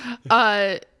 Yeah.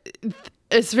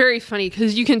 It's very funny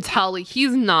because you can tell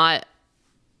he's not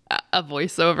a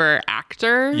voiceover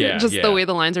actor. The way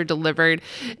the lines are delivered.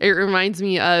 It reminds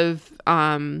me of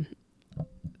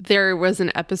there was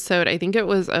an episode, I think it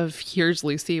was of Here's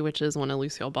Lucy, which is one of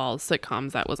Lucille Ball's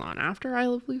sitcoms that was on after I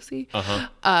Love Lucy.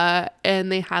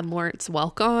 And they had Lawrence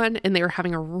Welk on, and they were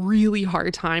having a really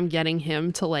hard time getting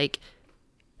him to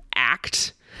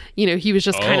act. He was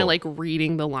just kind of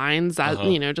reading the lines as,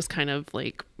 just kind of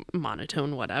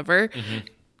monotone, whatever.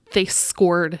 They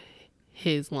scored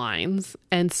his lines.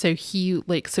 And so he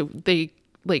they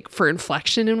for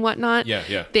inflection and whatnot.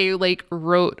 They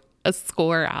wrote a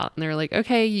score out, and they're like,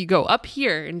 okay, you go up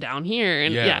here and down here,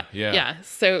 and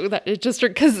so that it just,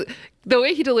 because the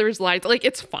way he delivers lines,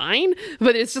 it's fine,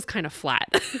 but it's just kind of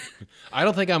flat. I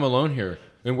don't think I'm alone here.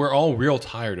 And we're all real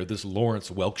tired of this Lawrence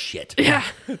Welk shit. Yeah.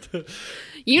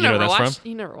 You know never that's watched. from?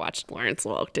 You never watched Lawrence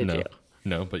Welk, did No, you?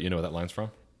 no, but you know where that line's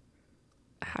from?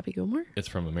 Happy Gilmore? It's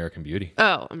from American Beauty.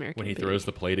 Oh, American When he Beauty. throws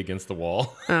the plate against the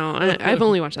wall. Oh, I've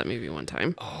only watched that movie one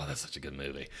time. Oh, that's such a good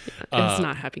movie. It's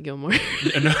not Happy Gilmore.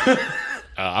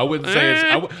 I wouldn't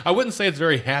say I wouldn't say it's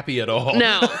very happy at all.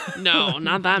 No,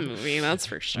 not that movie. That's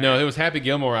for sure. No, it was Happy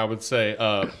Gilmore. I would say,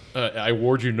 I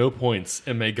award you no points,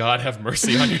 and may God have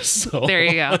mercy on your soul. There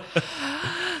you go.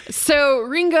 So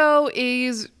Ringo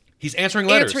is He's answering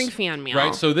letters. answering fan mail.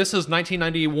 Right? So this is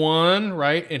 1991,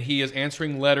 right? And he is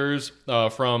answering letters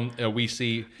from, we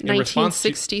see, in response to...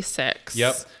 1966.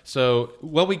 Yep. So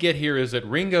what we get here is that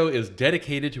Ringo is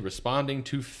dedicated to responding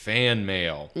to fan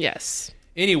mail. Yes.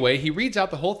 Anyway, he reads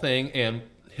out the whole thing, and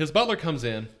his butler comes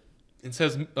in and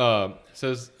says, I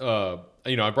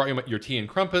brought you your tea and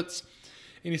crumpets.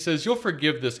 And he says, you'll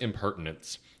forgive this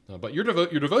impertinence, but your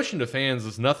devotion to fans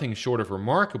is nothing short of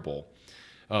remarkable.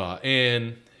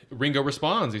 And Ringo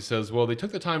responds. He says, well, they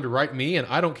took the time to write me, and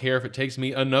I don't care if it takes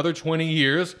me another 20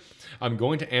 years. I'm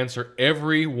going to answer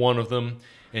every one of them.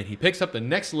 And he picks up the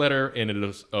next letter, and it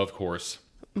is, of course,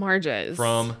 Marge's.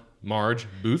 from Marge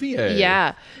Bouvier.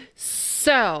 Yeah.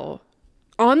 So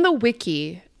on the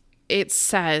wiki, it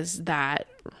says that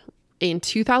in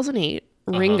 2008,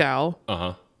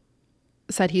 Ringo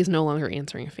said he's no longer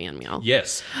answering fan mail.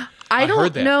 Yes. I heard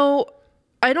don't that. know.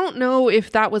 I don't know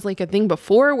if that was like a thing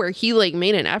before where he like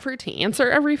made an effort to answer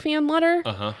every fan letter.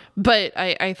 But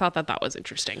I thought that was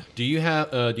interesting. Do you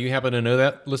happen to know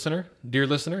that, listener? Dear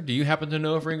listener, do you happen to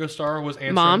know if Ringo Starr was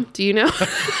answering? Mom, do you know?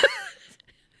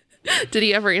 Did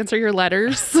he ever answer your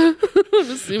letters? I'm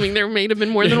assuming there may have been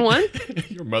more than one.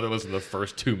 Your mother listened to the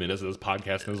first 2 minutes of this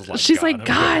podcast and was like, She's like,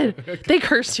 God, they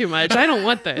curse too much. I don't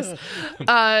want this.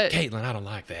 Caitlin, I don't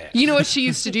like that. You know what she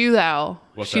used to do though?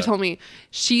 What's she that? told me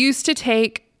she used to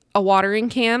take a watering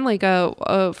can, like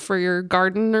a for your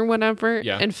garden or whatever,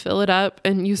 and fill it up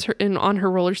and use her. And on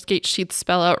her roller skates, she'd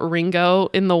spell out Ringo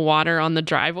in the water on the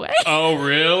driveway. Oh,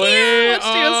 really? Yeah, when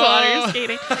she was water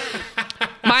skating.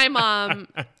 My mom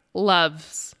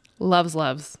loves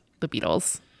the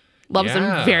Beatles. Loves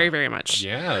them very, very much.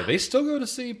 Yeah, they still go to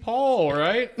see Paul,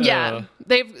 right? Yeah,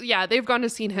 they've gone to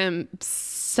see him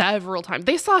several times.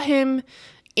 They saw him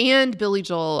and Billy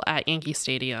Joel at Yankee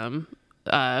Stadium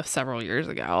several years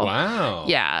ago. Wow.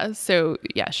 Yeah. So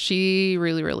yeah, she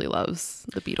really, really loves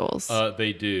the Beatles.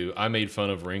 They do. I made fun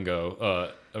of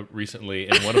Ringo recently,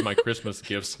 and one of my Christmas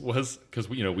gifts was because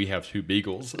we have 2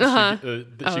 beagles. She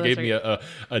gave me a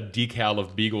decal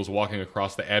of beagles walking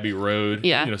across the Abbey Road,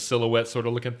 silhouette sort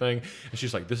of looking thing, and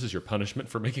she's like, "This is your punishment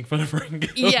for making fun of Ringo.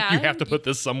 Yeah, you have to put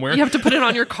this somewhere. You have to put it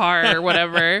on your car or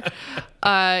whatever."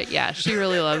 Yeah, she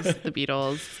really loves the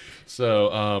Beatles.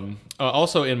 So,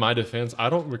 also in my defense,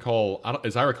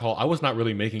 as I recall, I was not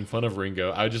really making fun of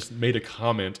Ringo. I just made a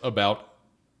comment about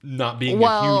not being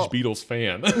a huge Beatles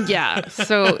fan. Yeah.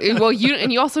 So,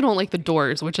 you also don't like the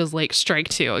Doors, which is like strike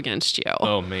 2 against you.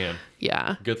 Oh man.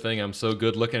 Yeah. Good thing I'm so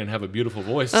good looking and have a beautiful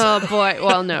voice. Oh boy.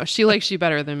 Well, no, she likes you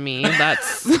better than me.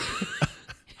 That's.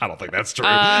 I don't think that's true.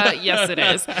 Yes, it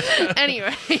is.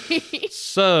 Anyway.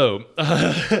 So,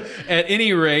 at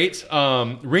any rate,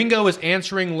 Ringo is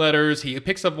answering letters. He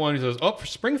picks up one. He says, "Oh,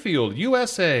 Springfield,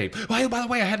 USA." Oh, by the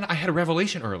way, I had a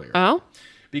revelation earlier. Oh.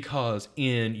 Because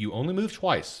in You Only Move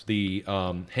Twice, the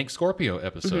Hank Scorpio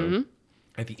episode,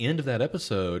 at the end of that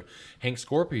episode, Hank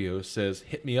Scorpio says,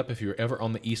 "Hit me up if you're ever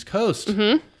on the East Coast."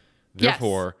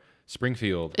 Therefore,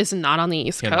 Springfield is not on the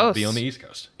East cannot Coast. be on the East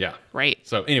Coast. Yeah. Right.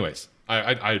 So, anyways,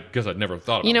 I guess I'd never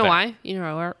thought about that. You know why? You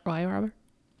know why, Robert?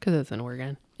 Because it's in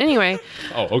Oregon. Anyway.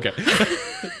 Oh, okay.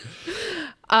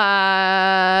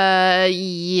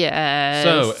 Yes.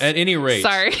 So, at any rate,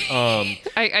 sorry,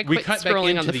 I quit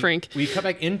scrolling on the Frink. We cut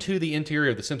back into the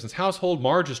interior of the Simpsons household.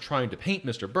 Marge is trying to paint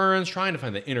Mr. Burns, trying to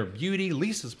find the inner beauty.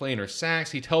 Lisa's playing her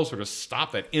sax. He tells her to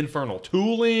stop that infernal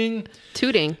tooting.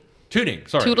 Tooting.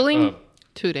 Sorry. Tootling?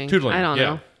 Tooting. Tootling. I don't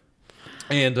know.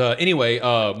 And anyway,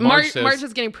 Marge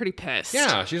is getting pretty pissed.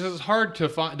 Yeah, she says it's hard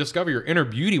to discover your inner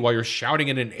beauty while you're shouting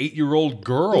at an 8-year-old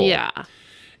girl. Yeah.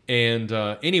 And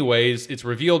anyways, it's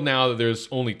revealed now that there's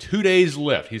only 2 days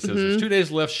left. He says, there's 2 days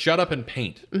left. Shut up and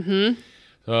paint.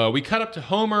 We cut up to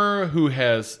Homer, who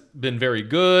has been very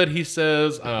good. He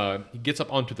says he gets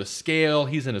up onto the scale.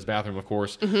 He's in his bathroom, of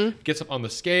course. Gets up on the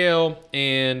scale,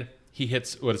 and he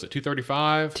hits,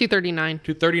 235? 239.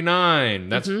 239.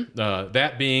 That's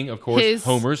that being, of course,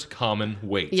 Homer's common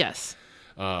weight. Yes.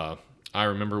 I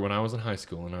remember when I was in high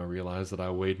school and I realized that I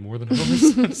weighed more than Homer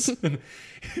Simpson.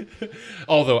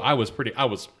 Although I would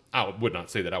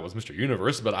not say that I was Mr.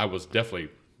 Universe, but I was definitely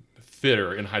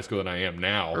fitter in high school than I am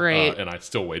now. Right. And I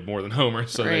still weighed more than Homer.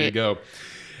 So there you Right. go.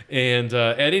 And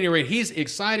at any rate, he's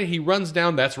excited. He runs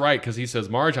down. That's right, because he says,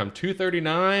 Marge, I'm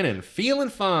 239 and feeling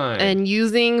fine. And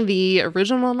using the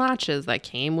original notches that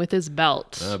came with his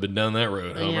belt. I've been down that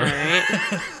road, Homer. Yeah,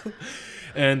 right?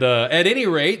 And at any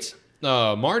rate,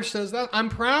 Marge says, I'm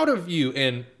proud of you.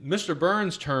 And Mr.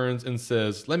 Burns turns and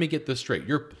says, let me get this straight.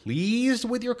 You're pleased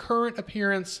with your current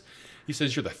appearance? He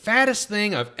says, you're the fattest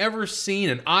thing I've ever seen,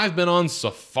 and I've been on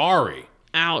safari.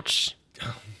 Ouch.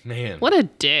 Man. What a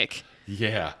dick.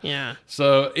 Yeah. Yeah.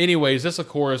 So anyways, this, of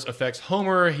course, affects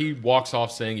Homer. He walks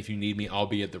off saying, if you need me, I'll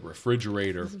be at the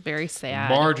refrigerator. Very sad.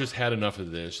 Marge has had enough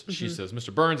of this. She says,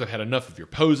 Mr. Burns, I've had enough of your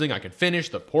posing. I can finish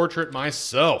the portrait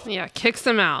myself. Yeah, kicks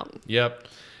him out. Yep.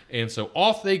 And so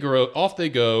off they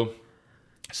go.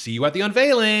 See you at the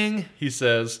unveiling, he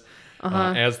says,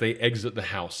 as they exit the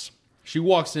house. She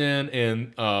walks in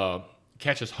and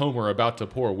catches Homer about to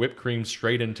pour whipped cream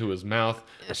straight into his mouth.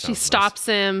 She stops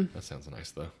him. That sounds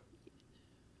nice, though.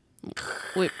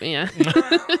 Yeah.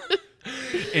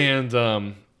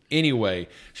 And anyway,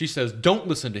 she says, don't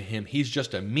listen to him. He's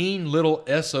just a mean little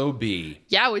SOB.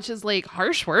 Yeah, which is like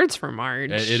harsh words for Marge.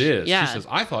 It is. Yeah. She says,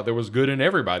 I thought there was good in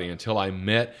everybody until I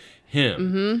met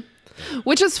him.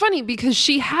 Which is funny because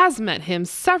she has met him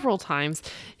several times.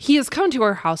 He has come to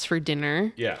her house for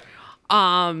dinner. Yeah.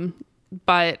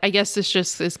 But I guess this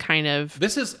just is kind of...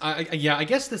 This is, I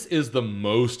guess this is the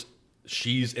most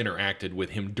she's interacted with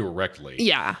him directly.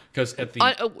 Yeah. Because at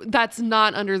the... that's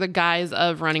not under the guise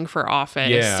of running for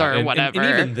office or and, whatever.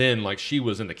 And even then, like, she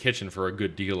was in the kitchen for a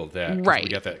good deal of that. 'Cause Right. we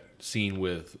got that scene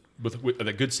with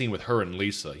that good scene with her and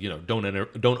Lisa. You know,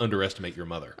 don't underestimate your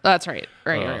mother. That's right.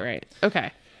 Right.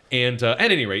 Okay. And at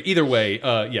any rate, either way,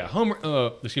 Homer,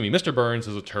 Mr. Burns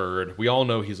is a turd. We all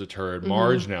know he's a turd.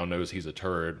 Marge now knows he's a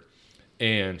turd.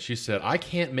 And she said, I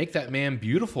can't make that man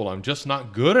beautiful. I'm just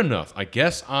not good enough. I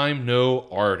guess I'm no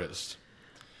artist.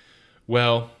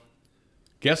 Well,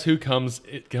 guess who comes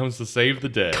to save the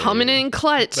day? Coming in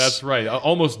clutch. That's right.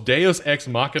 Almost Deus Ex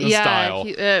Machina style.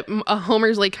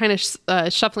 Homer's like kind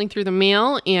of shuffling through the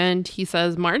mail, and he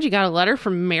says, Marge, you got a letter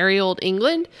from merry old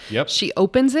England? Yep. She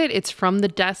opens it. It's from the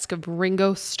desk of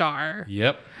Ringo Starr.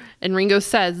 Yep. And Ringo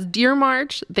says, Dear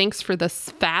Marge, thanks for this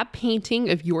fab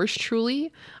painting of yours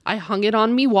truly. I hung it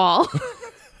on me wall.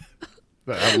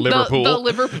 Liverpool. The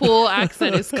Liverpool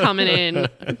accent is coming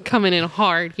in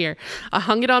hard here. I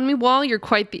hung it on me wall. You're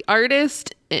quite the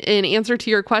artist. In answer to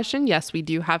your question, yes, we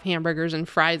do have hamburgers and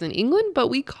fries in England, but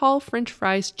we call French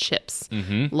fries chips.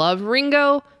 Love,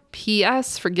 Ringo.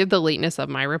 P.S. Forgive the lateness of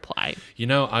my reply. You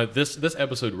know, this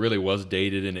episode really was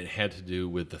dated, and it had to do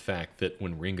with the fact that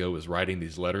when Ringo is writing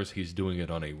these letters, he's doing it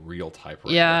on a real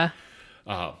typewriter. Yeah.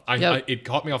 It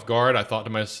caught me off guard. I thought to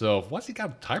myself, what's he got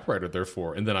a typewriter there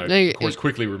for? And then I, of course,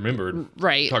 quickly remembered.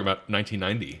 Right. Talking about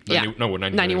 1990. Yeah.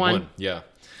 1991. Yeah.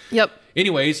 Yep.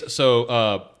 Anyways,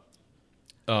 so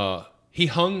he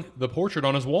hung the portrait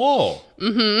on his wall.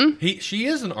 She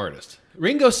is an artist.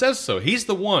 Ringo says so. He's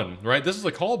the one, right? This is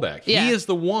a callback. Yeah. He is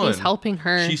the one. He's helping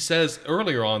her. She says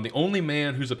earlier on, the only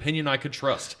man whose opinion I could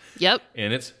trust. Yep.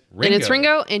 And it's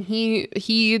Ringo. And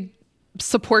he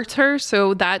supports her,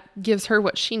 so that gives her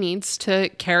what she needs to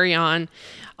carry on.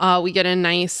 We get a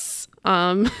nice...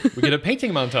 we get a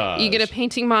painting montage. You get a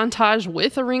painting montage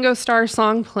with a Ringo Starr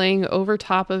song playing over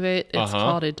top of it. It's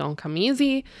called It Don't Come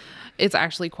Easy. It's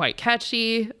actually quite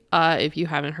catchy. If you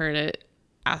haven't heard it,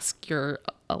 ask your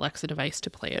Alexa device to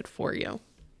play it for you.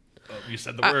 Oh, you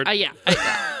said the word. Yeah.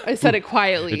 I said it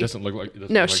quietly. It doesn't look like...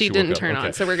 No, she didn't turn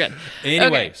on, so we're good. Anyway,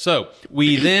 Okay. so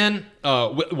we then...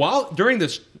 during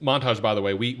this montage, by the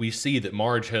way, we see that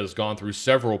Marge has gone through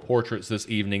several portraits this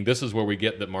evening. This is where we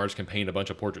get that Marge can paint a bunch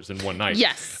of portraits in one night.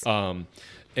 Yes.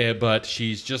 But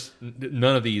she's just...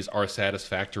 None of these are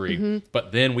satisfactory.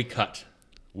 But then we cut.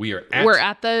 We're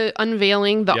at the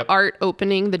unveiling, the Yep. art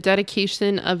opening, the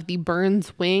dedication of the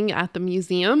Burns wing at the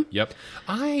museum. Yep.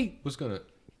 I was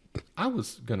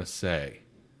gonna say,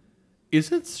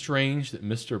 is it strange that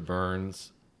Mr.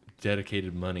 Burns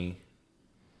dedicated money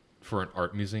for an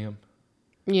art museum?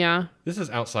 Yeah. This is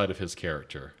outside of his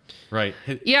character, right?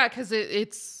 Yeah, because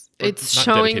it's not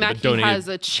showing dedicated, that but he donated. has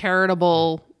a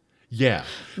charitable... Yeah.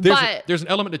 But- There's an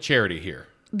element of charity here.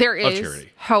 There Of is. charity.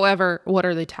 However, what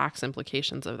are the tax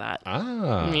implications of that?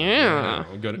 Yeah.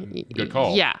 Good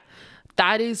call. Yeah.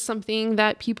 That is something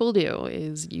that people do,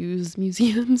 is use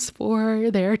museums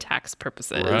for their tax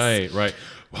purposes. Right.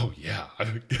 Oh yeah.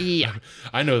 Yeah.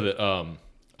 I know that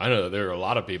there are a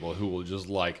lot of people who will just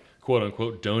like quote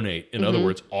unquote donate. In other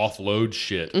words, offload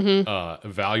shit,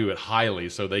 value it highly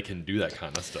so they can do that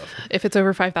kind of stuff. If it's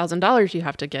over $5,000, you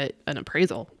have to get an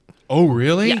appraisal. Oh,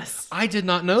 really? Yes. I did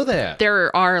not know that.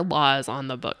 There are laws on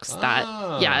the books that,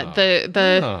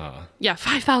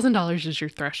 $5,000 is your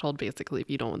threshold basically if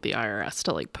you don't want the IRS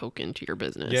to like poke into your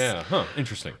business. Yeah,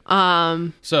 interesting.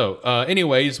 So,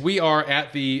 anyways, we're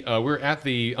at the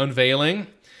unveiling,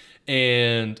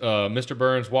 and Mr.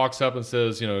 Burns walks up and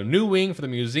says, new wing for the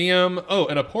museum. Oh,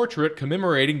 and a portrait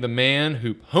commemorating the man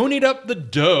who ponied up the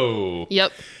dough.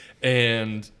 Yep.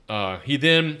 And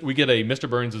we get a Mr.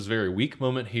 Burns is very weak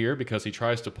moment here because he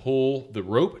tries to pull the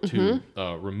rope to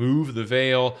remove the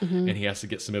veil, and he has to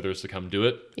get Smithers to come do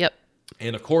it. Yep.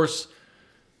 And of course,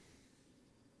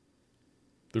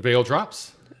 the veil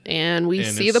drops. And we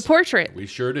see the portrait. We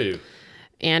sure do.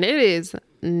 And it is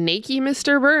naked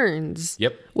Mr. Burns.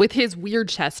 Yep. With his weird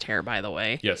chest hair, by the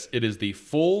way. Yes, it is the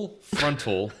full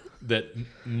frontal that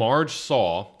Marge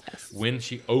saw when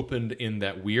she opened in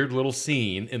that weird little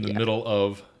scene in the middle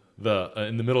of that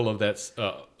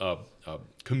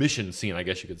commission scene, I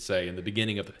guess you could say, in the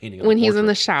beginning of the painting of when the he's portrait. in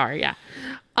the shower, yeah.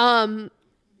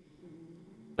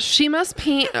 She must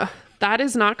paint. That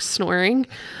is Knox snoring.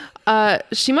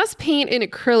 She must paint in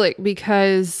acrylic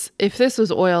because if this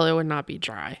was oil, it would not be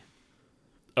dry.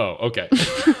 Oh, okay.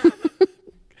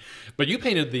 But you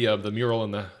painted the mural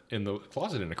in the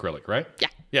closet in acrylic, right? Yeah.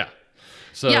 Yeah.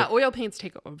 So yeah, oil paints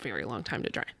take a very long time to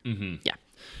dry. Mm-hmm. Yeah.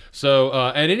 So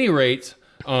at any rate,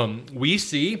 we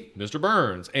see Mr.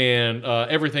 Burns, and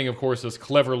everything, of course, is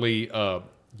cleverly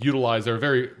utilized. There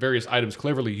are various items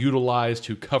cleverly utilized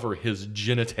to cover his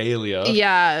genitalia.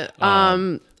 Yeah.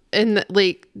 And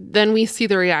like then we see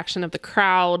the reaction of the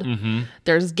crowd. Mm-hmm.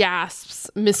 There's gasps.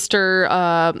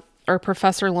 Or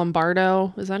Professor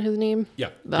Lombardo, is that his name? Yeah.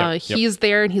 He's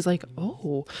there and he's like,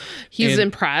 oh, he's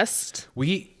impressed.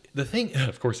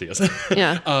 Of course he is.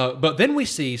 Yeah. But then we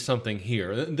see something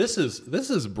here. This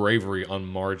is bravery on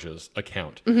Marge's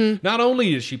account. Mm-hmm. Not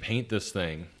only did she paint this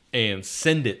thing and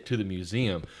send it to the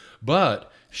museum,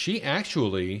 but she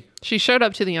showed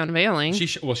up to the unveiling. She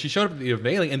showed up at the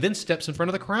unveiling and then steps in front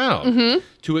of the crowd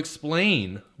to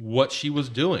explain what she was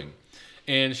doing.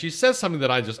 And she says something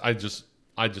that I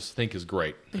just think is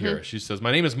great here. Mm-hmm. She says,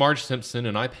 "My name is Marge Simpson,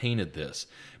 and I painted this.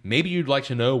 Maybe you'd like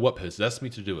to know what possessed me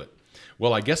to do it.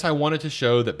 Well, I guess I wanted to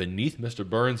show that beneath Mr.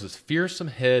 Burns' fearsome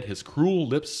head, his cruel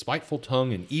lips, spiteful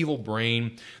tongue, and evil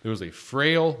brain, there was a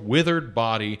frail, withered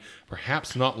body,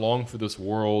 perhaps not long for this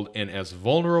world, and as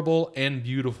vulnerable and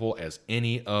beautiful as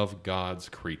any of God's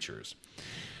creatures."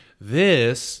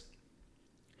 This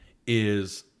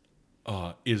is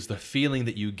the feeling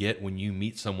that you get when you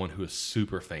meet someone who is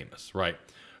super famous, right?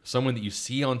 Someone that you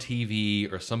see on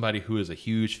TV or somebody who is a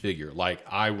huge figure. Like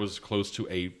I was close to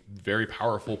a very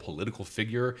powerful political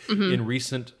figure in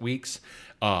recent weeks.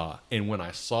 And when I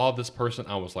saw this person,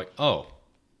 I was like, oh,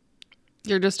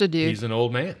 you're just a dude. He's an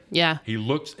old man. Yeah. He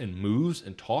looks and moves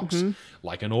and talks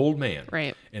like an old man.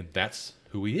 Right. And that's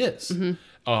who he is.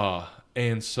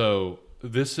 And so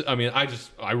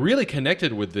I really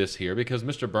connected with this here because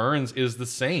Mr. Burns is the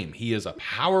same. He is a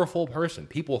powerful person.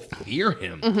 People fear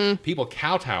him. People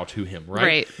kowtow to him, right?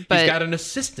 Right. He's got an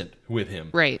assistant with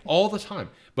him all the time.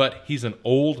 But he's an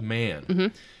old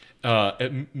man.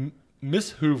 Miss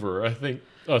Hoover, I think,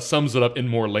 sums it up in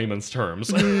more layman's terms.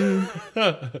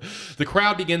 The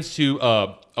crowd begins to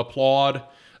applaud.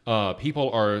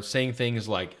 People are saying things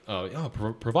like,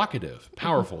 provocative,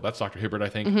 powerful. That's Dr. Hibbert, I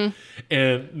think.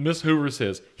 And Miss Hoover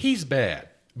says, he's bad.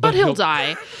 But he'll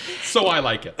die. So I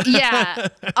like it. Yeah.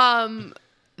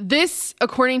 This,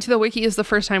 according to the wiki, is the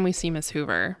first time we see Miss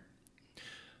Hoover.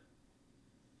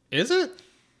 Is it?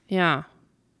 Yeah.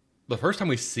 The first time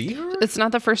we see her? It's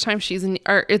not the first time she's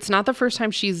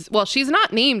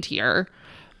not named here,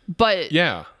 but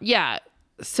yeah.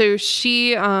 So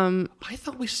she, I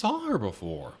thought we saw her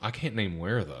before. I can't name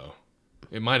where though.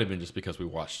 It might have been just because we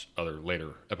watched other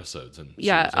later episodes. And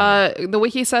the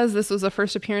wiki says this was the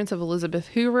first appearance of Elizabeth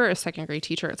Hoover, a second grade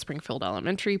teacher at Springfield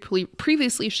Elementary.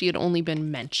 Previously, she had only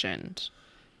been mentioned.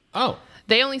 Oh.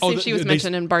 They only say she was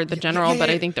mentioned in Bard the General, but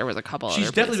I think there was a couple She's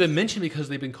other definitely places. been mentioned because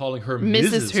they've been calling her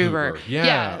Mrs. Hoover.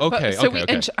 Yeah. Okay.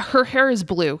 And her hair is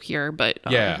blue here, but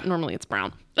normally it's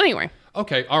brown. Anyway.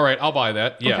 Okay. All right. I'll buy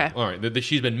that. Yeah. Okay. All right.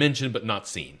 She's been mentioned but not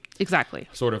seen. Exactly.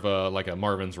 Sort of like a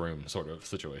Marvin's Room sort of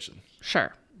situation.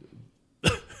 Sure.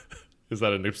 Is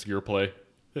that an obscure play?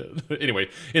 Anyway,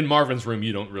 in Marvin's Room,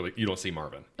 you don't see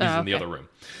Marvin. He's in the other room.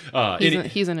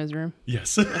 He's in his room.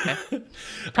 Yes. Okay.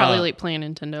 Probably like playing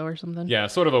Nintendo or something. Yeah,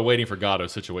 sort of a Waiting for Godot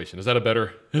situation. Is that a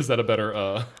better?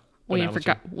 Waiting for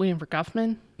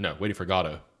Guffman? No, Waiting for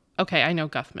Godot. Okay, I know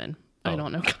Guffman. I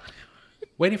don't know.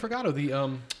 Waiting for Godot. The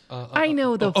I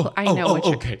know the. I know.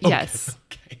 Okay. Yes.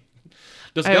 Okay.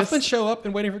 Does Guffman show up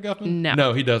in Waiting for Guffman?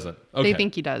 No, he doesn't. Okay. They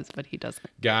think he does, but he doesn't.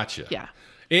 Gotcha. Yeah.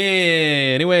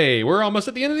 Anyway, we're almost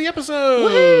at the end of the episode.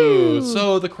 Woo-hoo!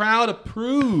 So the crowd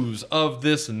approves of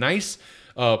this nice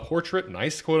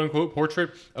nice quote-unquote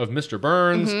portrait of Mr.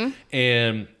 Burns.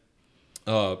 And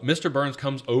Mr. Burns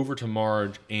comes over to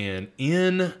Marge, and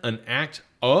in an act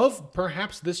of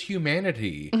perhaps this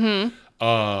humanity,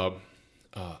 I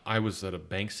was at a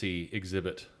Banksy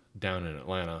exhibit down in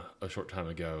Atlanta a short time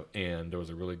ago, and there was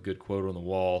a really good quote on the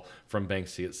wall from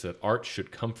Banksy. It said, "Art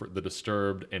should comfort the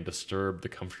disturbed and disturb the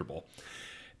comfortable."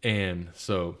 And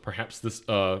so perhaps this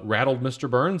rattled Mr.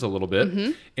 Burns a little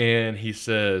bit. And he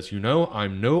says,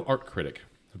 I'm no art critic,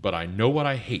 but I know what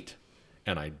I hate,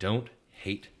 and I don't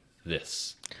hate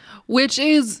this. Which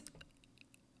is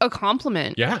a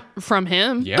compliment from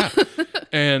him. Yeah.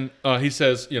 And he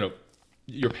says,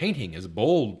 your painting is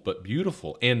bold but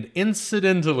beautiful. And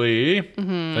incidentally,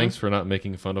 thanks for not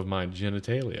making fun of my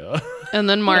genitalia. And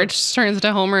then Marge turns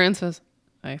to Homer and says,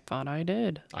 I thought I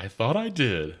did. I thought I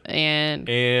did.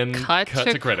 And cut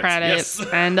to credits.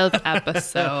 Yes. End of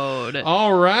episode.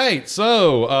 All right.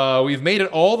 So we've made it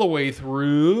all the way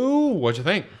through. What'd you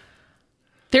think?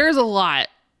 There's a lot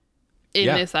in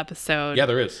this episode. Yeah,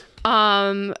 there is.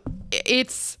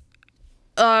 It's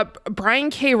Brian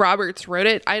K. Roberts wrote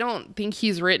it. I don't think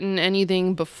he's written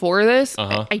anything before this.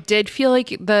 I did feel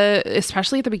like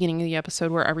especially at the beginning of the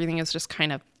episode where everything is just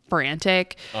kind of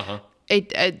frantic.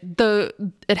 It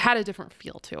had a different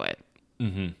feel to it.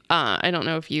 I don't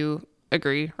know if you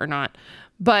agree or not,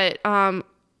 but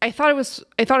I thought it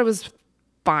was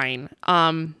fine.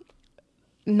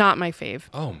 Not my fave.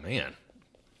 Oh man.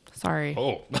 Sorry.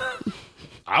 Oh.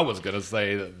 I was going to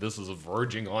say that this is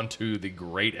verging onto the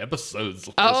great episodes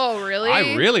list. Oh, really?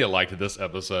 I really liked this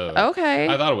episode. Okay.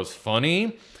 I thought it was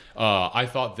funny. I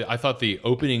thought the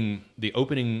opening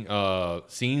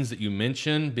scenes that you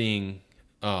mentioned being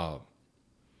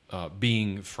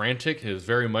frantic is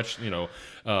very much,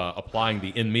 applying the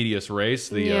in medias res,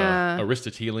 the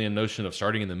Aristotelian notion of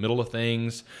starting in the middle of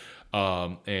things,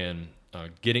 and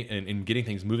getting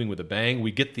things moving with a bang.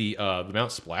 We get the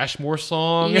Mount Splashmore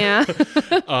song. Yeah.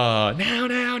 Now.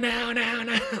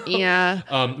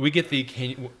 Yeah. We get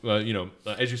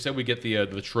as you said, we get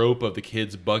the trope of the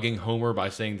kids bugging Homer by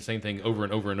saying the same thing over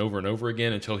and over and over and over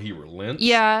again until he relents.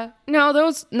 Yeah. No,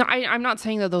 I'm not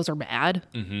saying that those are bad.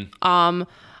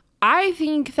 I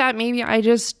think that maybe I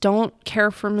just don't care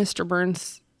for Mr.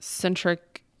 Burns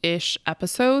centric-ish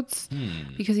episodes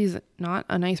because he's not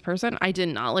a nice person. I did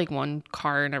not like one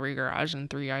car in every garage and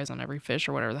 3 eyes on every fish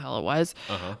or whatever the hell it was.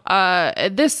 I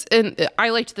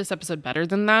liked this episode better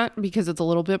than that because it's a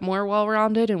little bit more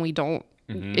well-rounded and we don't.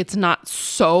 It's not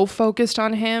so focused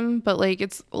on him, but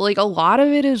it's like a lot of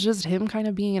it is just him kind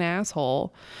of being an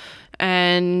asshole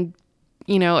and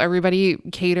everybody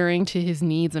catering to his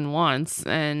needs and wants,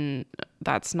 and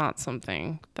that's not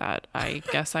something that I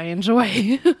guess I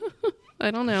enjoy.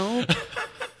 I don't know.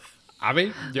 I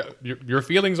mean, your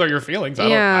feelings are your feelings. I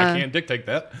can't dictate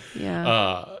that.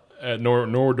 Yeah.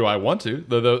 Nor do I want to.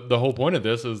 The whole point of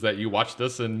this is that you watch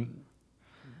this and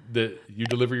that you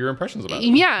deliver your impressions about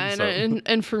it. Yeah,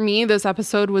 and for me, this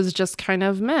episode was just kind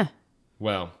of meh.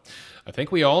 Well, I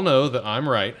think we all know that I'm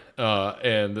right,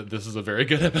 and that this is a very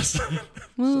good episode.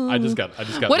 So I just got.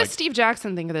 What does Steve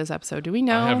Jackson think of this episode? Do we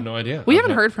know? I have no idea. We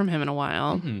haven't heard from him in a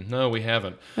while. No, we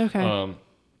haven't. Okay.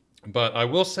 But I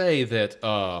will say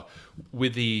that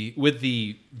with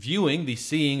the viewing, the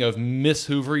seeing of Miss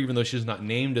Hoover, even though she's not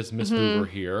named as Miss Hoover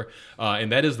here,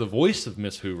 and that is the voice of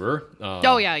Miss Hoover.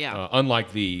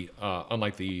 Unlike the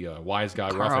wise guy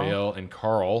Carl. Raphael and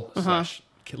Carl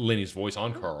 / Lenny's voice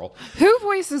on Carl. Who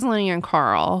voices Lenny and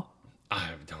Carl?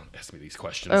 Don't ask me these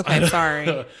questions. Okay,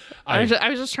 sorry. I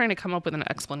was just trying to come up with an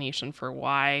explanation for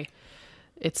why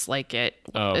it's like it,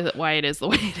 why it is the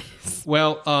way it is.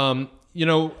 Well,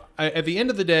 at the end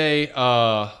of the day,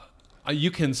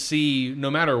 you can see, no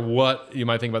matter what you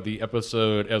might think about the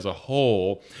episode as a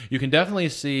whole, you can definitely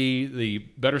see the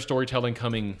better storytelling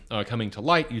coming to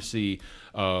light. You see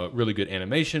really good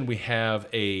animation. We have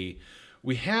a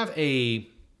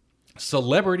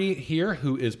celebrity here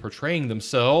who is portraying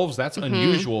themselves. That's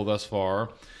unusual thus far.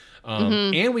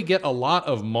 And we get a lot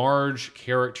of Marge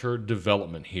character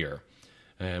development here.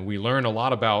 And we learn a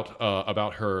lot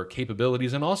about her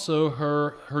capabilities and also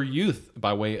her youth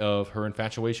by way of her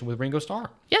infatuation with Ringo Starr.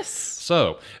 Yes.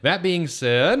 So, that being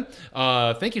said,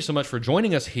 thank you so much for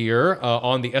joining us here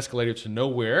on the Escalator to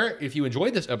Nowhere. If you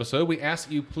enjoyed this episode, we ask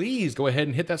you please go ahead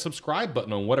and hit that subscribe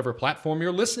button on whatever platform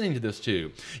you're listening to this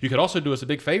to. You could also do us a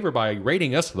big favor by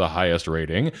rating us the highest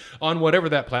rating on whatever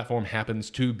that platform happens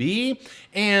to be.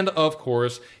 And, of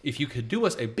course, if you could do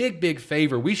us a big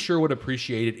favor, we sure would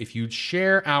appreciate it if you'd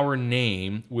share our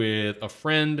name with a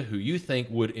friend who you think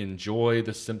would enjoy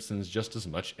The Simpsons just as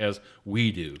much as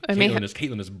we do.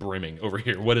 Caitlin is brimming over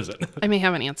here. What is it? I may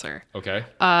have an answer. Okay.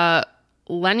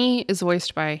 Lenny is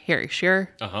voiced by Harry Shearer.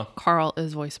 Uh-huh. Carl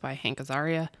is voiced by Hank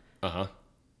Azaria. Uh-huh.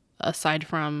 Aside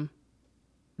from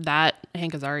that,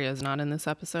 Hank Azaria is not in this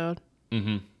episode.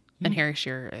 Mm-hmm. And Harry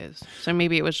Shearer is. So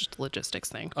maybe it was just a logistics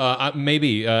thing.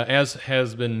 Maybe. As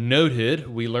has been noted,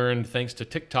 we learned thanks to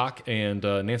TikTok and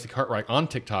Nancy Cartwright on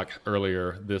TikTok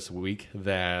earlier this week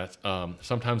that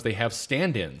sometimes they have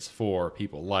stand-ins for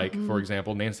people. Like, for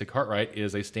example, Nancy Cartwright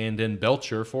is a stand-in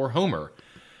belcher for Homer.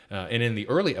 And in the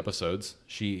early episodes,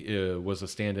 she was a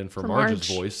stand-in for Marge's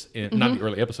voice. Not the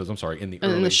early episodes, I'm sorry. In the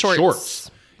early shorts.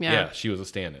 Yeah, she was a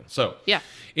stand-in. So,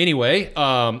 anyway,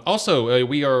 also,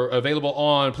 we are available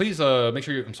on, please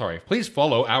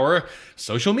follow our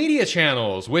social media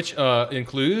channels, which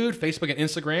include Facebook and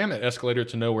Instagram at Escalator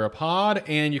to Nowhere Pod,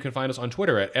 and you can find us on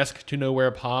Twitter at Esc to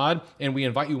Nowhere Pod, and we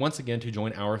invite you once again to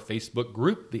join our Facebook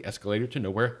group, the Escalator to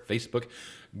Nowhere Facebook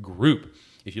group.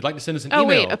 If you'd like to send us an email. Oh,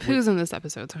 wait, Apu's in this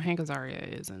episode, so Hank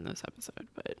Azaria is in this episode,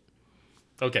 but...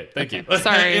 Okay, thank you.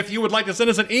 Sorry. If you would like to send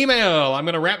us an email, I'm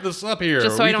going to wrap this up here.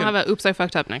 Just so I don't have a oops, I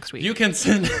fucked up next week. You can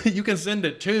send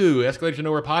it to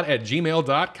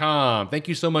escalatortonowherepod@gmail.com. Thank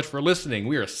you so much for listening.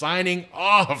 We are signing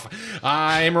off.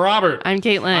 I'm Robert. I'm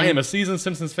Caitlin. I am a seasoned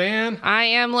Simpsons fan. I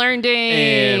am learning.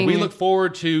 And we look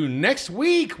forward to next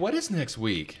week. What is next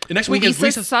week? Next week is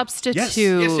Lisa Substitute.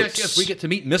 Yes. We get to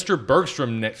meet Mr.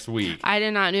 Bergstrom next week. I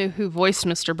did not know who voiced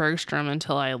Mr. Bergstrom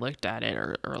until I looked at it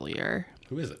earlier.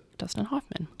 Who is it? Dustin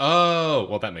Hoffman. Oh,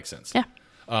 well, that makes sense. Yeah.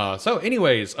 So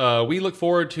anyways, we look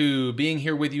forward to being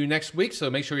here with you next week. So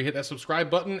make sure you hit that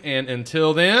subscribe button. And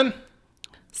until then,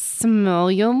 smell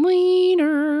you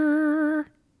later.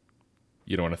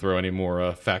 You don't want to throw any more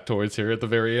factoids here at the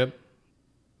very end?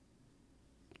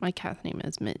 My cat's name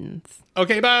is Mittens.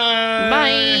 Okay, bye.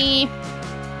 Bye.